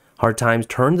failures. Hard times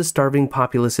turned the starving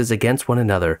populaces against one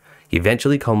another,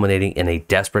 eventually culminating in a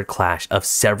desperate clash of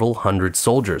several hundred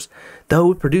soldiers,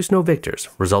 though it produced no victors,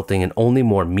 resulting in only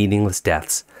more meaningless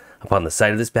deaths. Upon the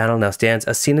site of this battle now stands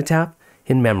a cenotaph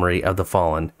in memory of the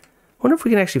fallen. I wonder if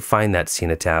we can actually find that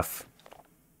cenotaph.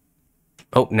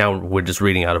 Oh, now we're just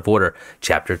reading out of order.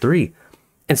 Chapter 3.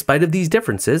 In spite of these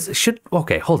differences,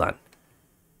 okay, hold on.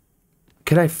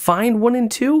 Can I find 1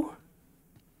 and 2?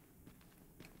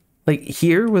 Like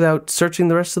here without searching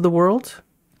the rest of the world?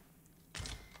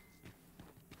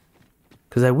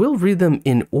 Because I will read them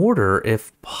in order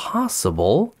if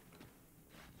possible.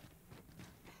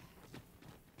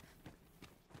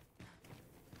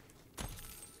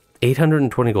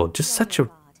 $820 gold. Just such a...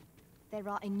 There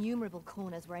are innumerable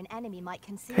corners where an enemy might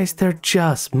conceal. Guys, they're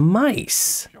just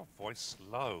mice. Your voice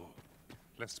low,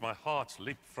 lest my heart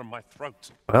leap from my throat.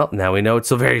 Well, now we know what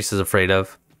Silverius is afraid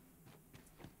of.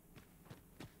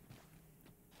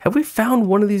 Have we found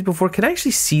one of these before? Can I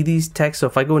actually see these texts? So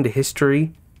if I go into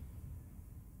history...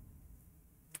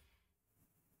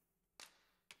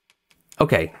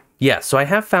 Okay, yeah, so I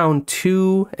have found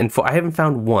 2 and 4. I haven't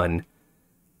found 1.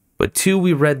 But 2,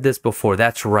 we read this before.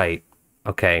 That's right.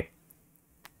 Okay.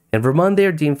 In Vermund, they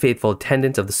are deemed faithful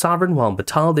attendants of the sovereign, while in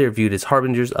Batal, they are viewed as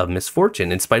harbingers of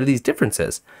misfortune. In spite of these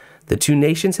differences, the two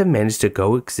nations have managed to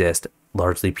coexist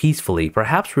largely peacefully,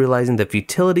 perhaps realizing the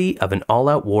futility of an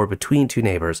all-out war between two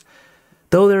neighbors.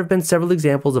 Though there have been several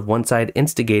examples of one side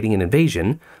instigating an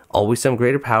invasion, always some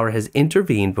greater power has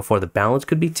intervened before the balance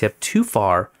could be tipped too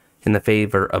far in the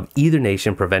favor of either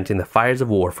nation, preventing the fires of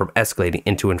war from escalating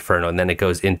into inferno. And then it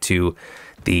goes into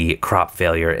the crop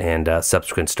failure and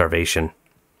subsequent starvation.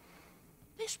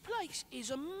 This place is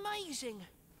amazing.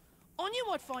 I knew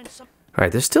I'd find some. All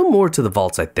right, there's still more to the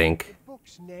vaults, I think.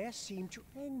 Books ne'er seem to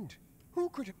end. Who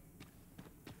could have...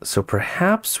 So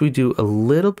perhaps we do a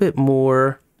little bit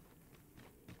more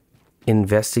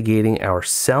investigating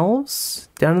ourselves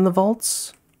down in the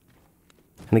vaults.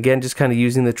 And again, just kind of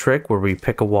using the trick where we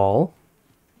pick a wall.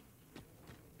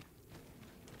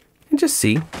 And just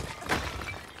see.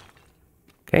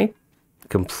 Okay.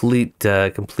 Complete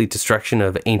destruction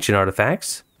of ancient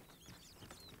artifacts.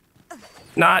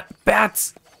 Not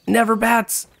bats! Never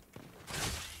bats!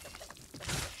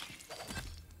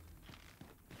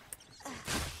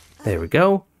 There we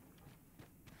go.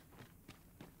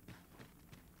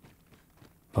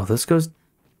 Oh, this goes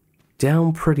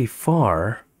down pretty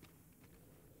far.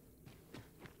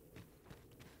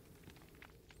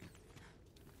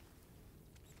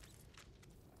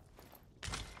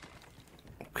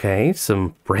 Okay,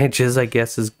 some branches, I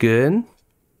guess, is good.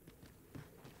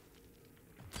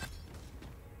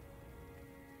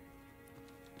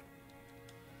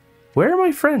 Where are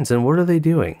my friends and what are they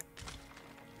doing?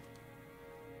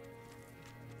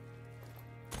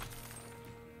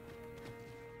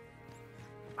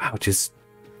 Wow, just...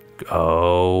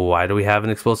 Oh, why do we have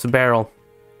an explosive barrel?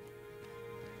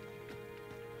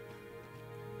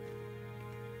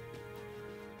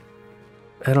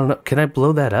 I don't know. Can I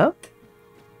blow that up?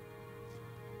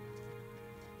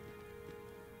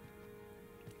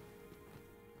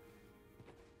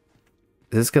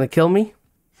 Is this gonna kill me?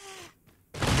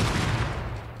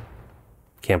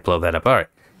 Can't blow that up. Alright.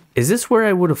 Is this where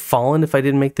I would have fallen if I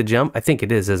didn't make the jump? I think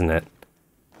it is, isn't it?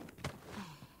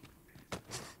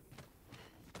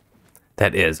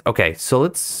 That is. Okay, so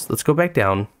let's go back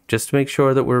down just to make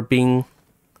sure that we're being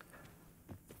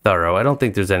thorough. I don't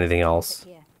think there's anything else.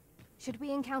 Should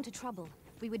we encounter trouble,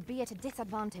 we would be at a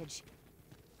disadvantage.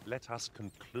 Let us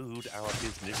conclude our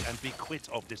business and be quit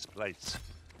of this place.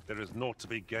 There is naught to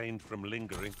be gained from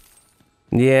lingering.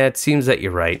 Yeah, it seems that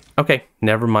you're right. Okay,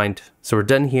 never mind. So we're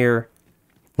done here.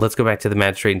 Let's go back to the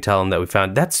Magistrate and tell him that we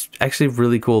found... That's actually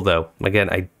really cool, though. Again,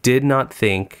 I did not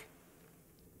think...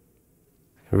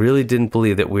 I really didn't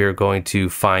believe that we were going to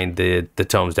find the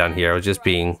tomes down here. I was just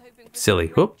being silly.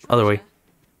 Whoop, other way.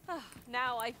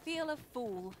 Now I feel a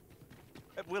fool.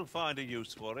 We'll find a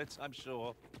use for it, I'm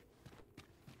sure.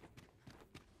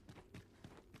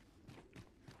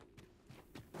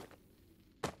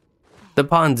 The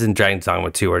ponds in Dragon's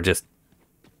Dogma 2 are just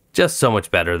so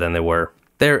much better than they were.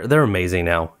 They're amazing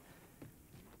now.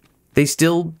 They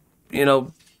still, you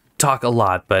know, talk a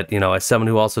lot, but, you know, as someone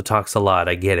who also talks a lot,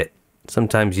 I get it.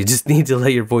 Sometimes you just need to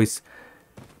let your voice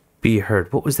be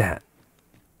heard. What was that?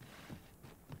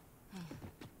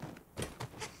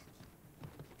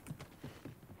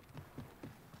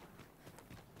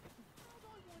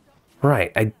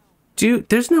 Right, I do...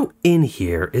 There's no inn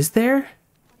here, is there?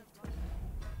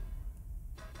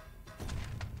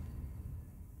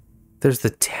 There's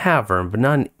the tavern, but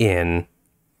not an inn.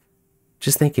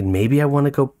 Just thinking maybe I want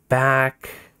to go back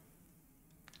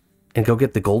and go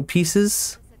get the gold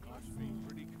pieces.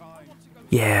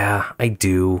 Yeah, I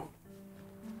do.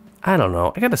 I don't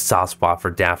know. I got a soft spot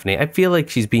for Daphne. I feel like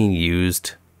she's being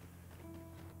used.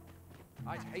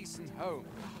 I'd hasten home,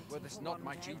 were this not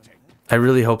my duty. I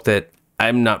really hope that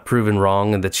I'm not proven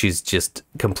wrong and that she's just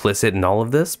complicit in all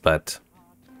of this, but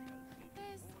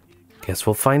guess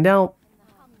we'll find out.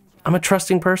 I'm a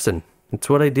trusting person. It's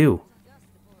what I do.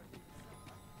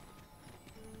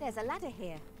 There's a ladder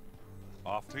here.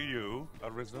 After you,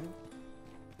 Arisen.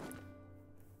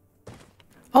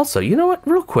 Also, you know what?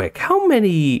 Real quick, how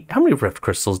many rift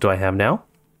crystals do I have now?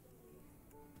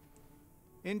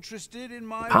 Interested in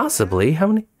my Possibly. How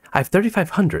many? I have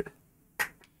 3,500.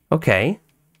 Okay.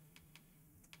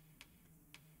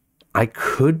 I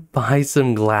could buy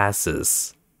some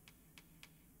glasses.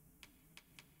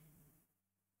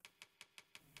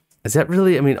 Is that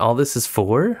really, I mean, all this is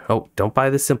for? Oh, don't buy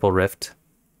the simple rift.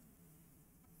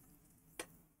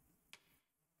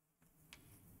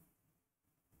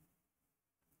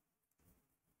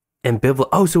 Ambivalent.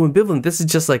 Oh, so ambivalent. This is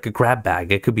just like a grab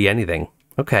bag. It could be anything.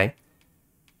 Okay.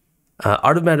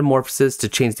 Art of Metamorphosis to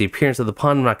change the appearance of the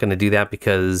pawn. I'm not going to do that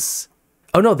because...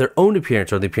 Oh, no, their own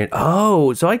appearance or the appearance.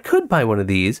 Oh, so I could buy one of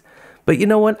these. But you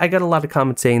know what? I got a lot of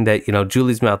comments saying that, you know,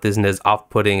 Julie's mouth isn't as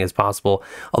off-putting as possible.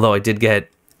 Although I did get,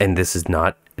 and this is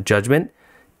not a judgment,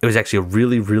 it was actually a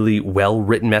really, really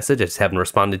well-written message. I just haven't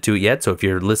responded to it yet. So if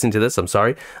you're listening to this, I'm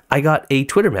sorry. I got a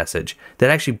Twitter message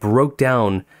that actually broke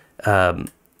down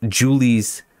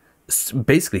Julie's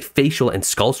basically facial and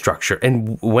skull structure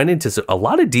and went into a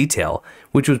lot of detail,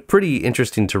 which was pretty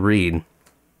interesting to read.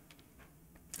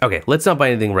 Okay, let's not buy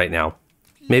anything right now.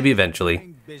 Maybe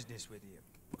eventually.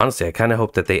 Honestly, I kind of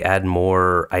hope that they add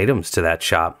more items to that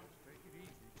shop.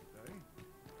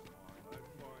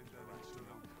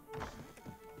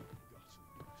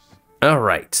 All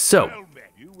right, so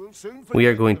we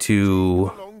are going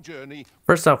to long journey.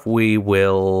 First off, we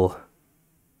will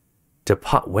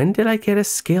depart. When did I get a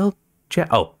scale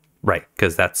jacket? Oh, right,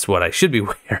 because that's what I should be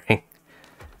wearing.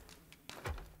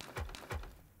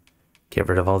 Get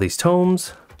rid of all these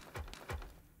tomes.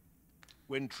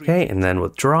 Okay, and then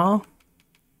withdraw.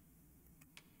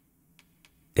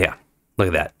 Yeah, look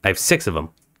at that. I have 6 of them.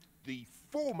 The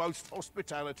foremost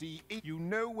hospitality, you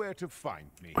know where to find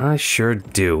me. I sure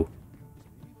do.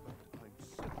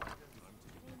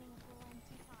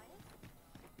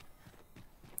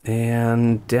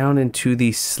 And down into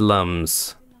the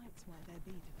slums.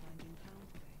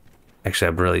 Actually,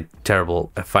 I'm really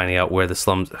terrible at finding out where the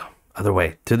slums... Other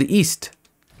way, to the east.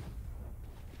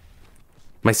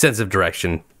 My sense of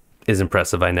direction is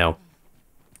impressive, I know.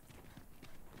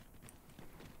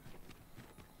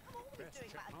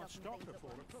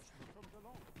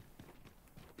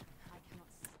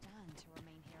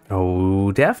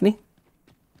 Oh, Daphne.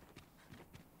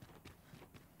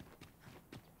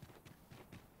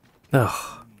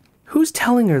 Ugh. Who's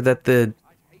telling her that the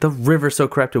river's so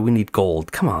corrupted we need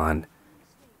gold? Come on.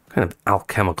 What kind of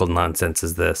alchemical nonsense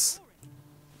is this?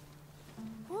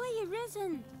 Boy,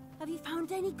 Arisen. Have you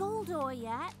found any gold ore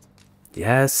yet?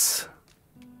 Yes.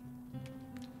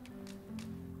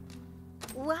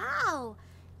 Wow.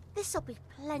 This'll be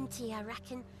plenty, I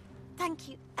reckon. Thank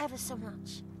you ever so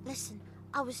much. Listen,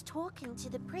 I was talking to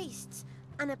the priests,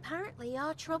 and apparently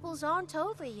our troubles aren't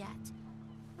over yet.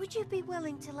 Would you be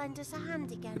willing to lend us a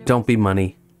hand again? Don't be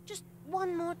money. Just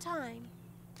one more time.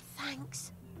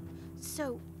 Thanks.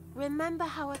 So, remember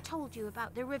how I told you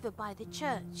about the river by the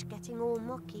church getting all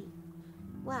mucky?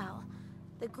 Well,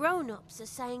 the grown-ups are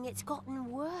saying it's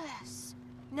gotten worse.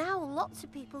 Now lots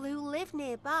of people who live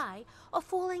nearby are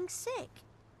falling sick.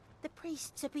 The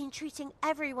priests have been treating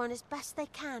everyone as best they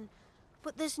can,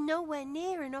 but there's nowhere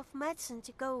near enough medicine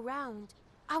to go round.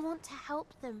 I want to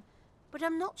help them, but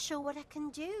I'm not sure what I can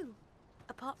do.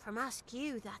 Apart from ask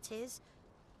you, that is.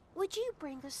 Would you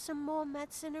bring us some more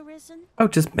medicine, Arisen? Oh,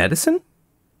 just medicine?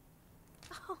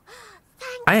 Oh,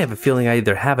 thanks. I have a feeling I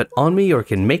either have it on me or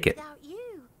can make it. Without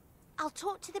you. I'll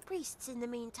talk to the priests in the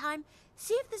meantime,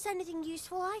 see if there's anything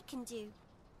useful I can do.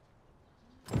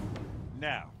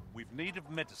 Now, we've need of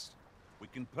medicine. We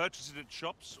can purchase it at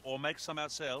shops or make some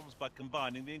ourselves by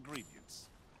combining the ingredients.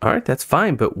 All right, that's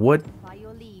fine, but what... By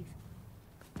your leave.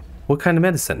 What kind of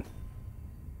medicine?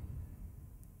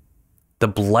 The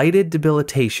blighted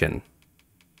debilitation.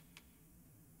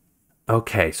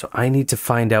 Okay, so I need to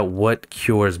find out what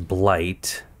cures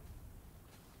blight.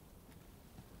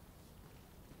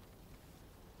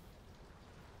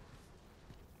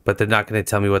 But they're not going to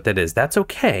tell me what that is. That's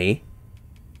okay.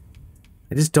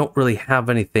 I just don't really have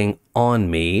anything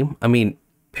on me. I mean,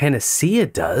 Panacea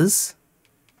does.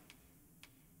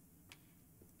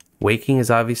 Waking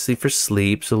is obviously for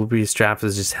sleep. Silverius Strap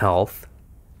is just health.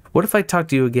 What if I talk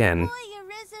to you again? Boy,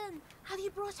 Arisen. Have you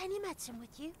brought any medicine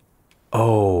with you?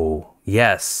 Oh,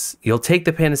 yes. You'll take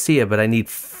the Panacea, but I need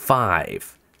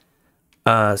 5.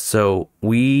 So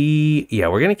we're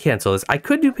going to cancel this. I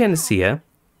could do Panacea.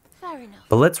 Fair enough.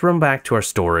 But let's run back to our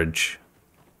storage.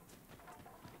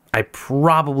 I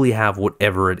probably have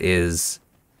whatever it is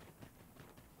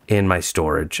in my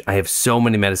storage. I have so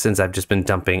many medicines. I've just been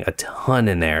dumping a ton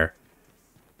in there.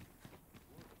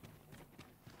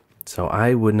 So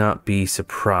I would not be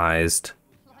surprised.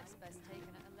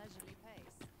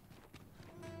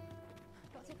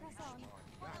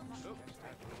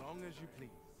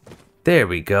 There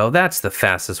we go. That's the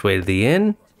fastest way to the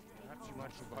inn.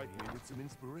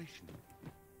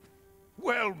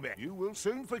 Well, you will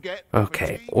soon forget.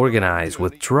 Okay, organize,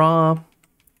 withdraw.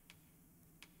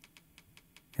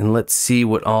 And let's see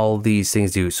what all these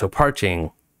things do. So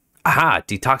parching. Aha,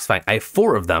 detoxifying. I have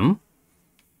 4 of them.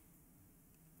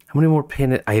 How many more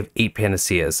I have 8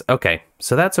 panaceas. Okay,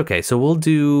 so that's okay. So we'll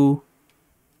do...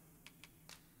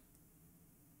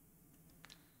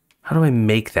 How do I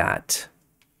make that?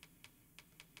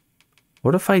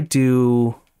 What if I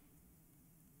do...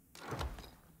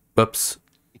 Whoops.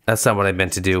 That's not what I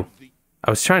meant to do. I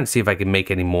was trying to see if I could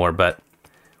make any more, but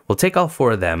we'll take all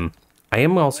 4 of them. I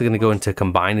am also going to go into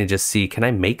combine and just see, can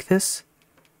I make this?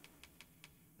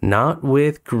 Not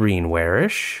with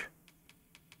greenwarish.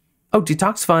 Oh,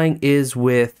 detoxifying is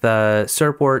with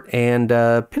Serpwort and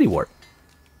Pittywort.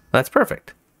 That's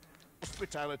perfect.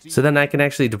 So then I can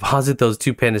actually deposit those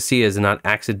 2 panaceas and not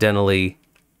accidentally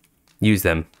use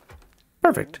them.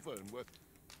 Perfect.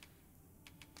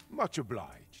 Much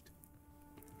obliged.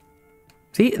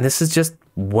 See, and this is just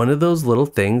one of those little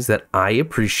things that I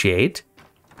appreciate,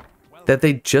 that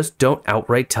they just don't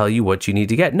outright tell you what you need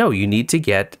to get. No, you need to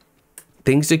get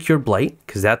things to cure blight,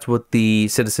 because that's what the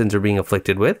citizens are being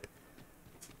afflicted with.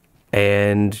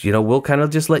 And, you know, we'll kind of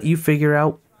just let you figure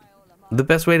out the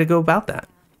best way to go about that.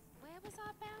 Where was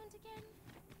I bound again?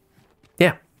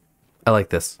 Yeah, I like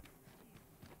this.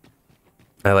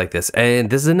 I like this. And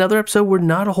this is another episode where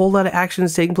not a whole lot of action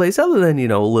is taking place other than, you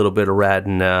know, a little bit of rat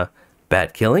and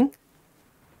bat killing.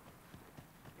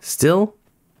 Still,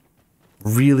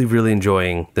 really, really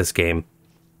enjoying this game.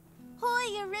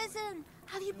 Hi, Arisen.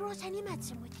 Have you brought any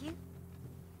medicine with you?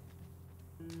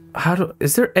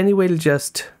 Is there any way to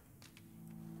just...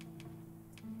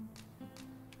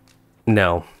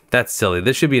 No, that's silly.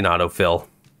 This should be an autofill.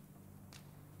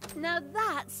 Now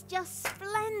that's just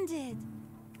splendid.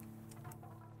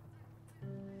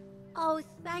 Oh,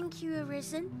 thank you,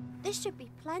 Arisen. This should be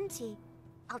plenty.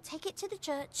 I'll take it to the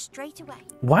church straight away.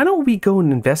 Why don't we go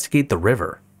and investigate the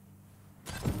river?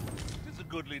 It's a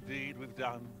goodly deed we've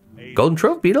done. Golden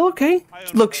Trove Beetle? Okay.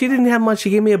 Look, she didn't have much. She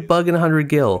gave me a bug and 100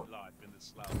 gil.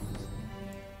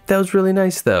 That was really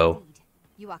nice, though.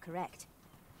 You are correct.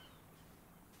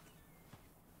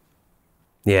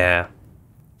 Yeah.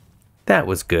 That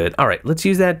was good. Alright, let's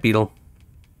use that beetle.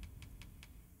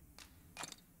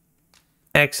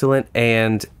 Excellent.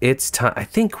 And it's time. I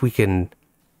think we can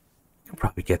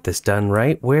probably get this done,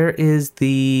 right? Where is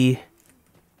the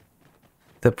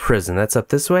prison? That's up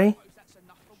this way?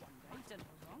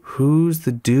 Who's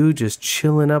the dude just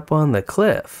chilling up on the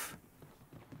cliff?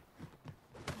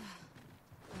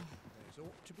 There's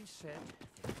ought to be said,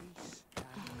 peace and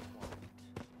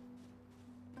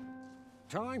quiet.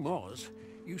 Time was,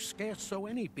 you scarce saw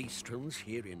any beastrons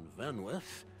here in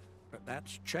Vernworth, but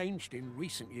that's changed in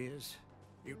recent years.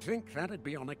 You'd think that'd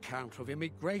be on account of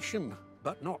immigration,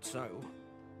 but not so.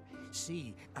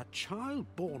 See, a child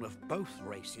born of both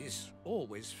races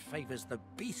always favours the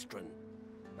beastron.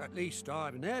 At least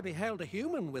I've ne'er beheld a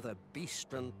human with a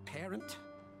beastron parent.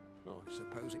 Oh, I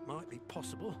suppose it might be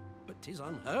possible, but 'tis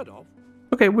unheard of.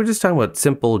 Okay, we're just talking about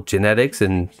simple genetics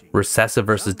and recessive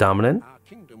versus dominant. Our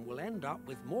kingdom will end up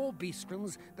with more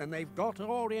beastrons than they've got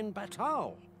or in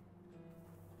Batal.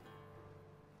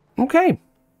 Okay.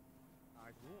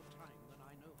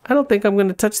 I don't think I'm going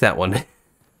to touch that one.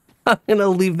 I'm going to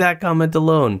leave that comment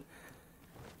alone.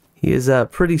 He is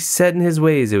pretty set in his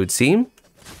ways, it would seem.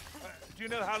 Do you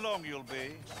know how long you'll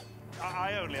be?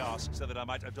 I only ask so that I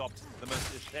might adopt the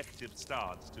most effective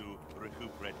stance to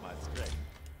recuperate my strength.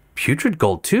 Putrid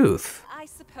gold tooth. I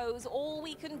suppose all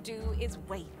we can do is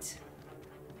wait.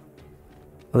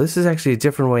 Well, this is actually a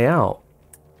different way out.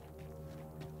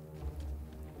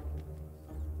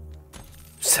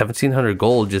 1,700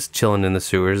 gold just chilling in the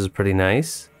sewers is pretty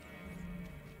nice.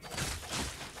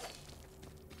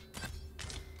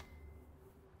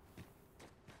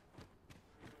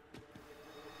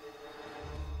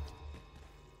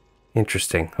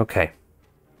 Interesting. Okay.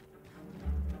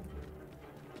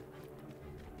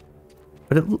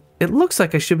 But it looks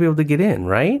like I should be able to get in,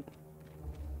 right?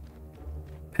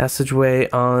 Passageway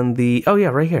on the... Oh, yeah,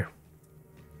 right here.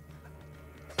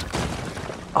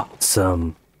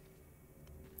 Awesome.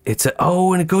 It's a...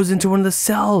 Oh, and it goes into one of the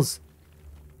cells.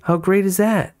 How great is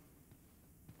that?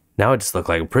 Now I just look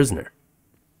like a prisoner.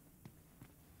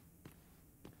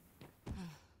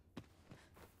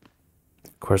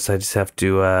 Of course, I just have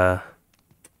to,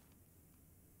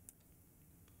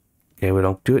 Okay, we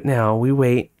don't do it now. We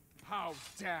wait. How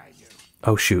dare you?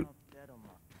 Oh, shoot.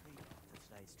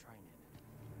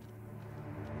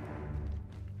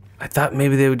 I thought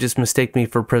maybe they would just mistake me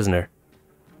for a prisoner.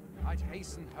 I'd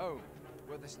hasten home,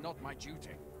 were this not my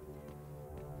duty.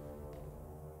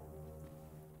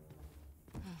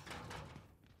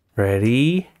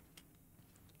 Ready?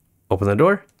 Open the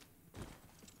door.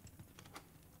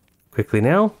 Quickly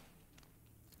now.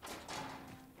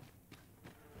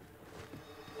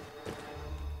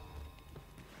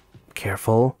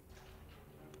 Careful.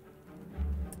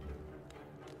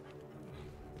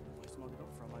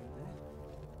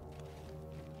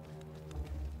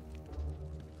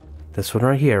 This one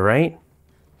right here, right?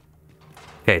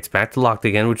 Okay, it's back to locked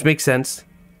again, which makes sense.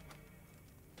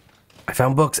 I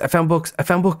found books, I found books, I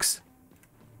found books.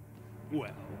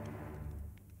 Well,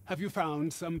 have you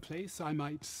found some place I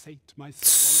might sate my...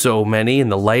 So many in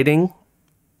the lighting.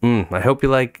 I hope you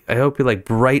like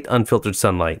bright, unfiltered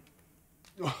sunlight.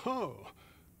 Oh,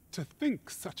 to think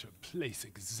such a place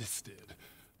existed.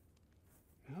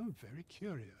 Oh, very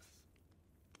curious.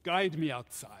 Guide me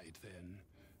outside, then.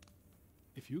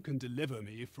 If you can deliver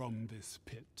me from this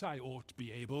pit, I ought to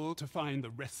be able to find the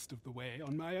rest of the way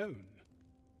on my own.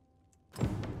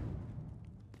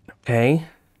 Okay.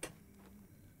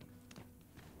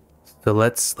 So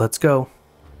let's go.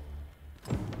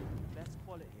 Best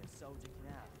quality a soldier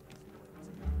can have is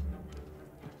loyalty.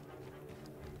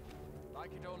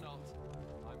 Like it or not,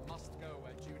 I must go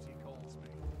where duty calls me.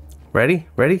 Ready?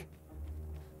 Ready?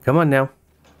 Come on now.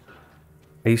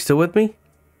 Are you still with me?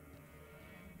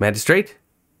 Magistrate?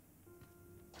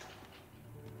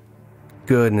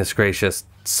 Goodness gracious.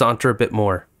 Saunter a bit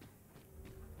more.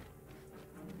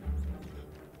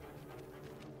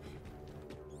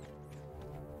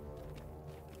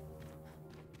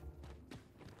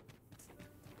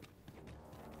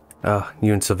 Oh,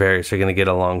 you and Silverius are going to get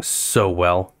along so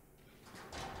well.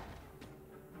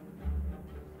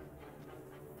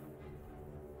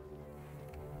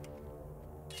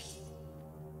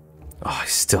 Oh, I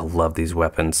still love these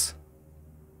weapons.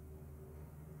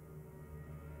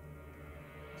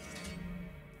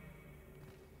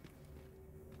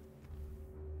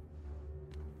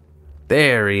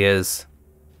 There he is.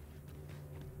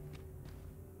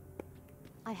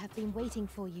 I have been waiting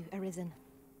for you, Arisen.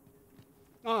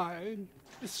 Aye,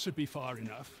 this should be far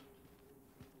enough.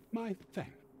 My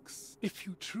thanks. If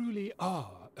you truly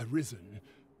are Arisen,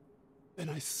 then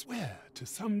I swear to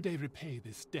someday repay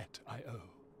this debt I owe.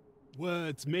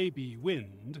 Words may be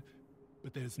wind,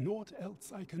 but there's naught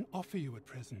else I can offer you at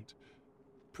present.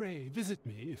 Pray visit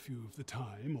me if you've the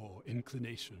time or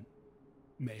inclination.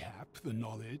 Mayhap the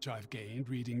knowledge I've gained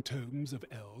reading tomes of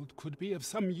Eld could be of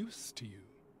some use to you.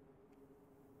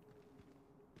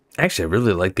 Actually, I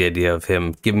really like the idea of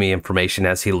him giving me information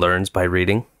as he learns by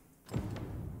reading.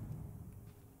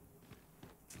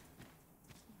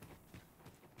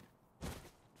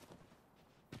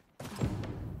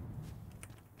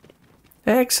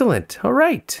 Excellent. All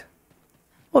right.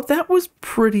 Well, that was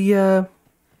pretty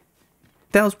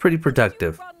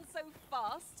productive. You run so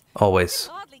fast. Always. I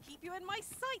can hardly keep you in my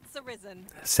sights, Arisen.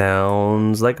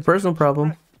 Sounds like a personal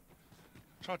problem.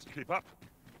 Try to keep up.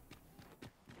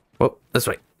 Whoa, this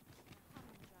way.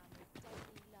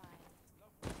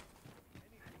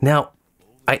 Now,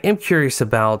 I am curious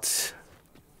about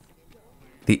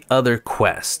the other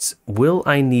quests. Will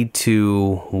I need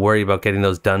to worry about getting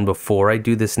those done before I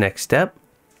do this next step?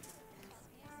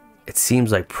 It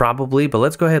seems like probably, but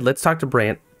let's go ahead. Let's talk to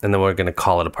Brant, and then we're going to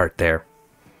call it apart there.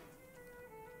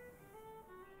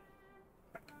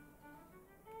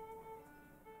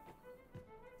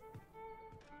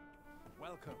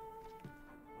 Welcome.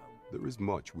 There is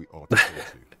much we ought to say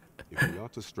to. If we are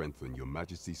to strengthen your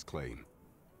Majesty's claim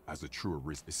as a true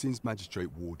Arisen, it seems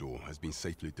Magistrate Wardor has been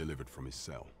safely delivered from his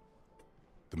cell.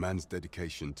 The man's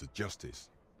dedication to justice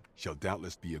shall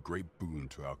doubtless be a great boon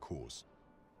to our cause.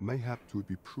 Mayhap it would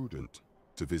be prudent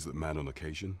to visit the man on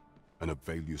occasion and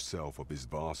avail yourself of his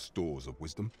vast stores of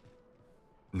wisdom.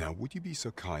 Now, would you be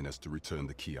so kind as to return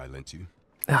the key I lent you?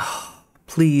 Oh,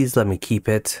 please let me keep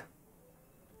it.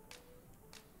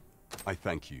 I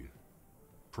thank you.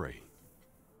 Pray,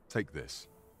 take this.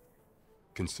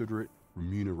 Consider it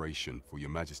remuneration for your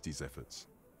Majesty's efforts.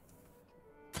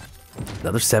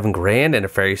 Another 7 grand and a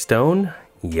fairy stone.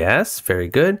 Yes, very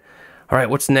good. All right,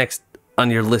 what's next on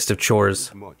your list of chores?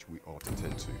 There's much we ought to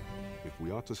tend to. If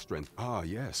we are to strengthen... Ah,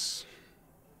 yes.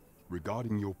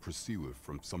 Regarding your pursuer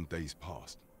from some days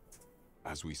past,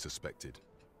 as we suspected,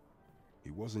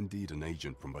 he was indeed an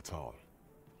agent from Batal.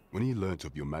 When he learnt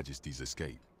of your Majesty's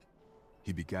escape,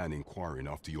 he began inquiring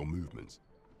after your movements.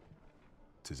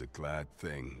 'Tis a glad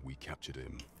thing we captured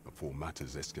him before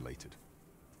matters escalated.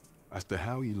 As to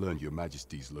how he learned your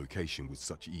Majesty's location with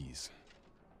such ease,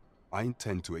 I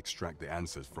intend to extract the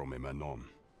answers from him anon.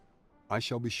 I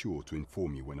shall be sure to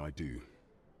inform you when I do.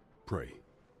 Pray,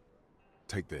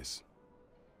 take this.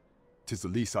 'Tis the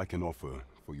least I can offer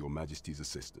for your Majesty's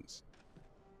assistance.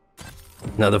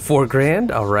 Another 4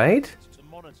 grand, all right. To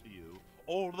monitor you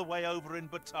all the way over in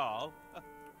Batal.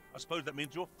 I suppose that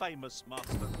means you're famous,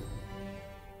 Master.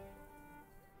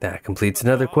 That completes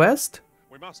another quest.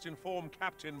 We must inform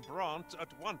Captain Brant at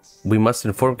once. We must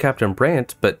inform Captain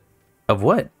Brant, but of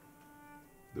what?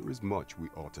 There is much we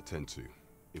ought to tend to.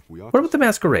 If we are What about the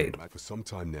masquerade? For some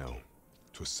time now,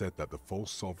 'twas said that the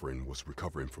false sovereign was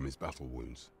recovering from his battle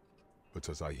wounds. But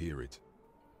as I hear it,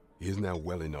 he is now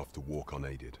well enough to walk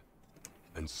unaided.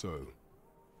 And so,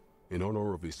 in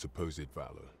honor of his supposed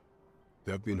valor,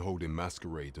 they have been holding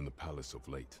masquerade in the palace of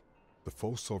late. The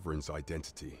false sovereign's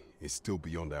identity is still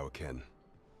beyond our ken.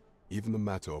 Even the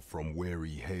matter of from where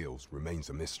he hails remains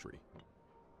a mystery.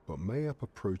 But mayhap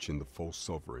approaching the false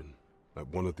sovereign at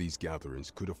one of these gatherings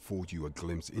could afford you a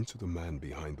glimpse into the man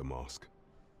behind the mask.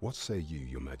 What say you,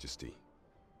 your Majesty?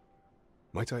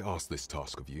 Might I ask this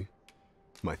task of you?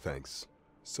 My thanks.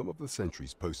 Some of the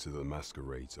sentries posted at the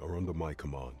masquerades are under my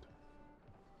command.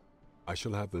 I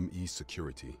shall have them ease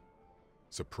security.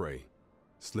 So pray,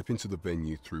 slip into the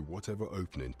venue through whatever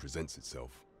opening presents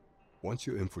itself. Once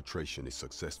your infiltration is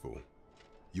successful,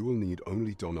 You will need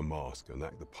only don a mask and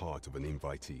act the part of an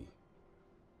invitee.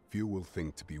 Few will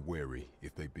think to be wary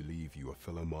if they believe you a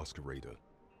fellow masquerader.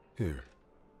 Here,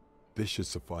 this should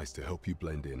suffice to help you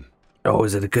blend in. Oh,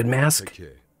 is it a good mask? Take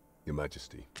care, Your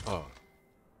Majesty.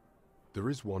 There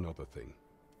is one other thing.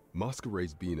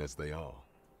 Masquerades being as they are,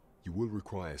 you will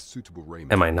require suitable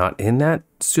raiment. Am I not in that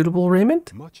suitable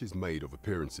raiment? Much is made of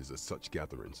appearances at such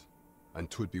gatherings, and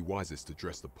 'twould be wisest to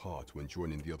dress the part when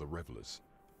joining the other revelers.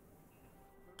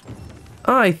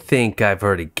 I think I've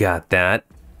already got that.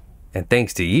 And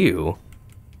thanks to you,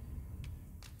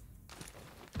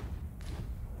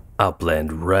 I'll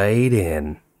blend right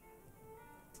in.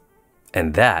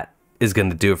 And that is going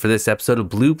to do it for this episode of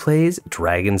Blue Plays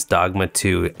Dragon's Dogma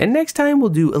 2. And next time we'll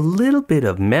do a little bit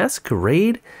of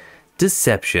Masquerade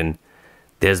Deception.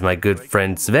 There's my good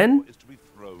friend Sven.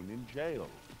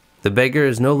 The beggar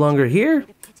is no longer here.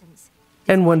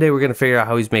 And one day we're going to figure out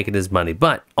how he's making his money.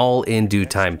 But all in due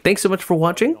time. Thanks so much for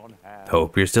watching.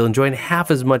 Hope you're still enjoying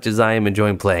half as much as I am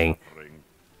enjoying playing.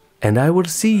 And I will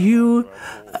see you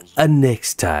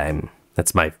next time.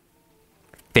 That's my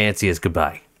fanciest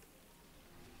goodbye.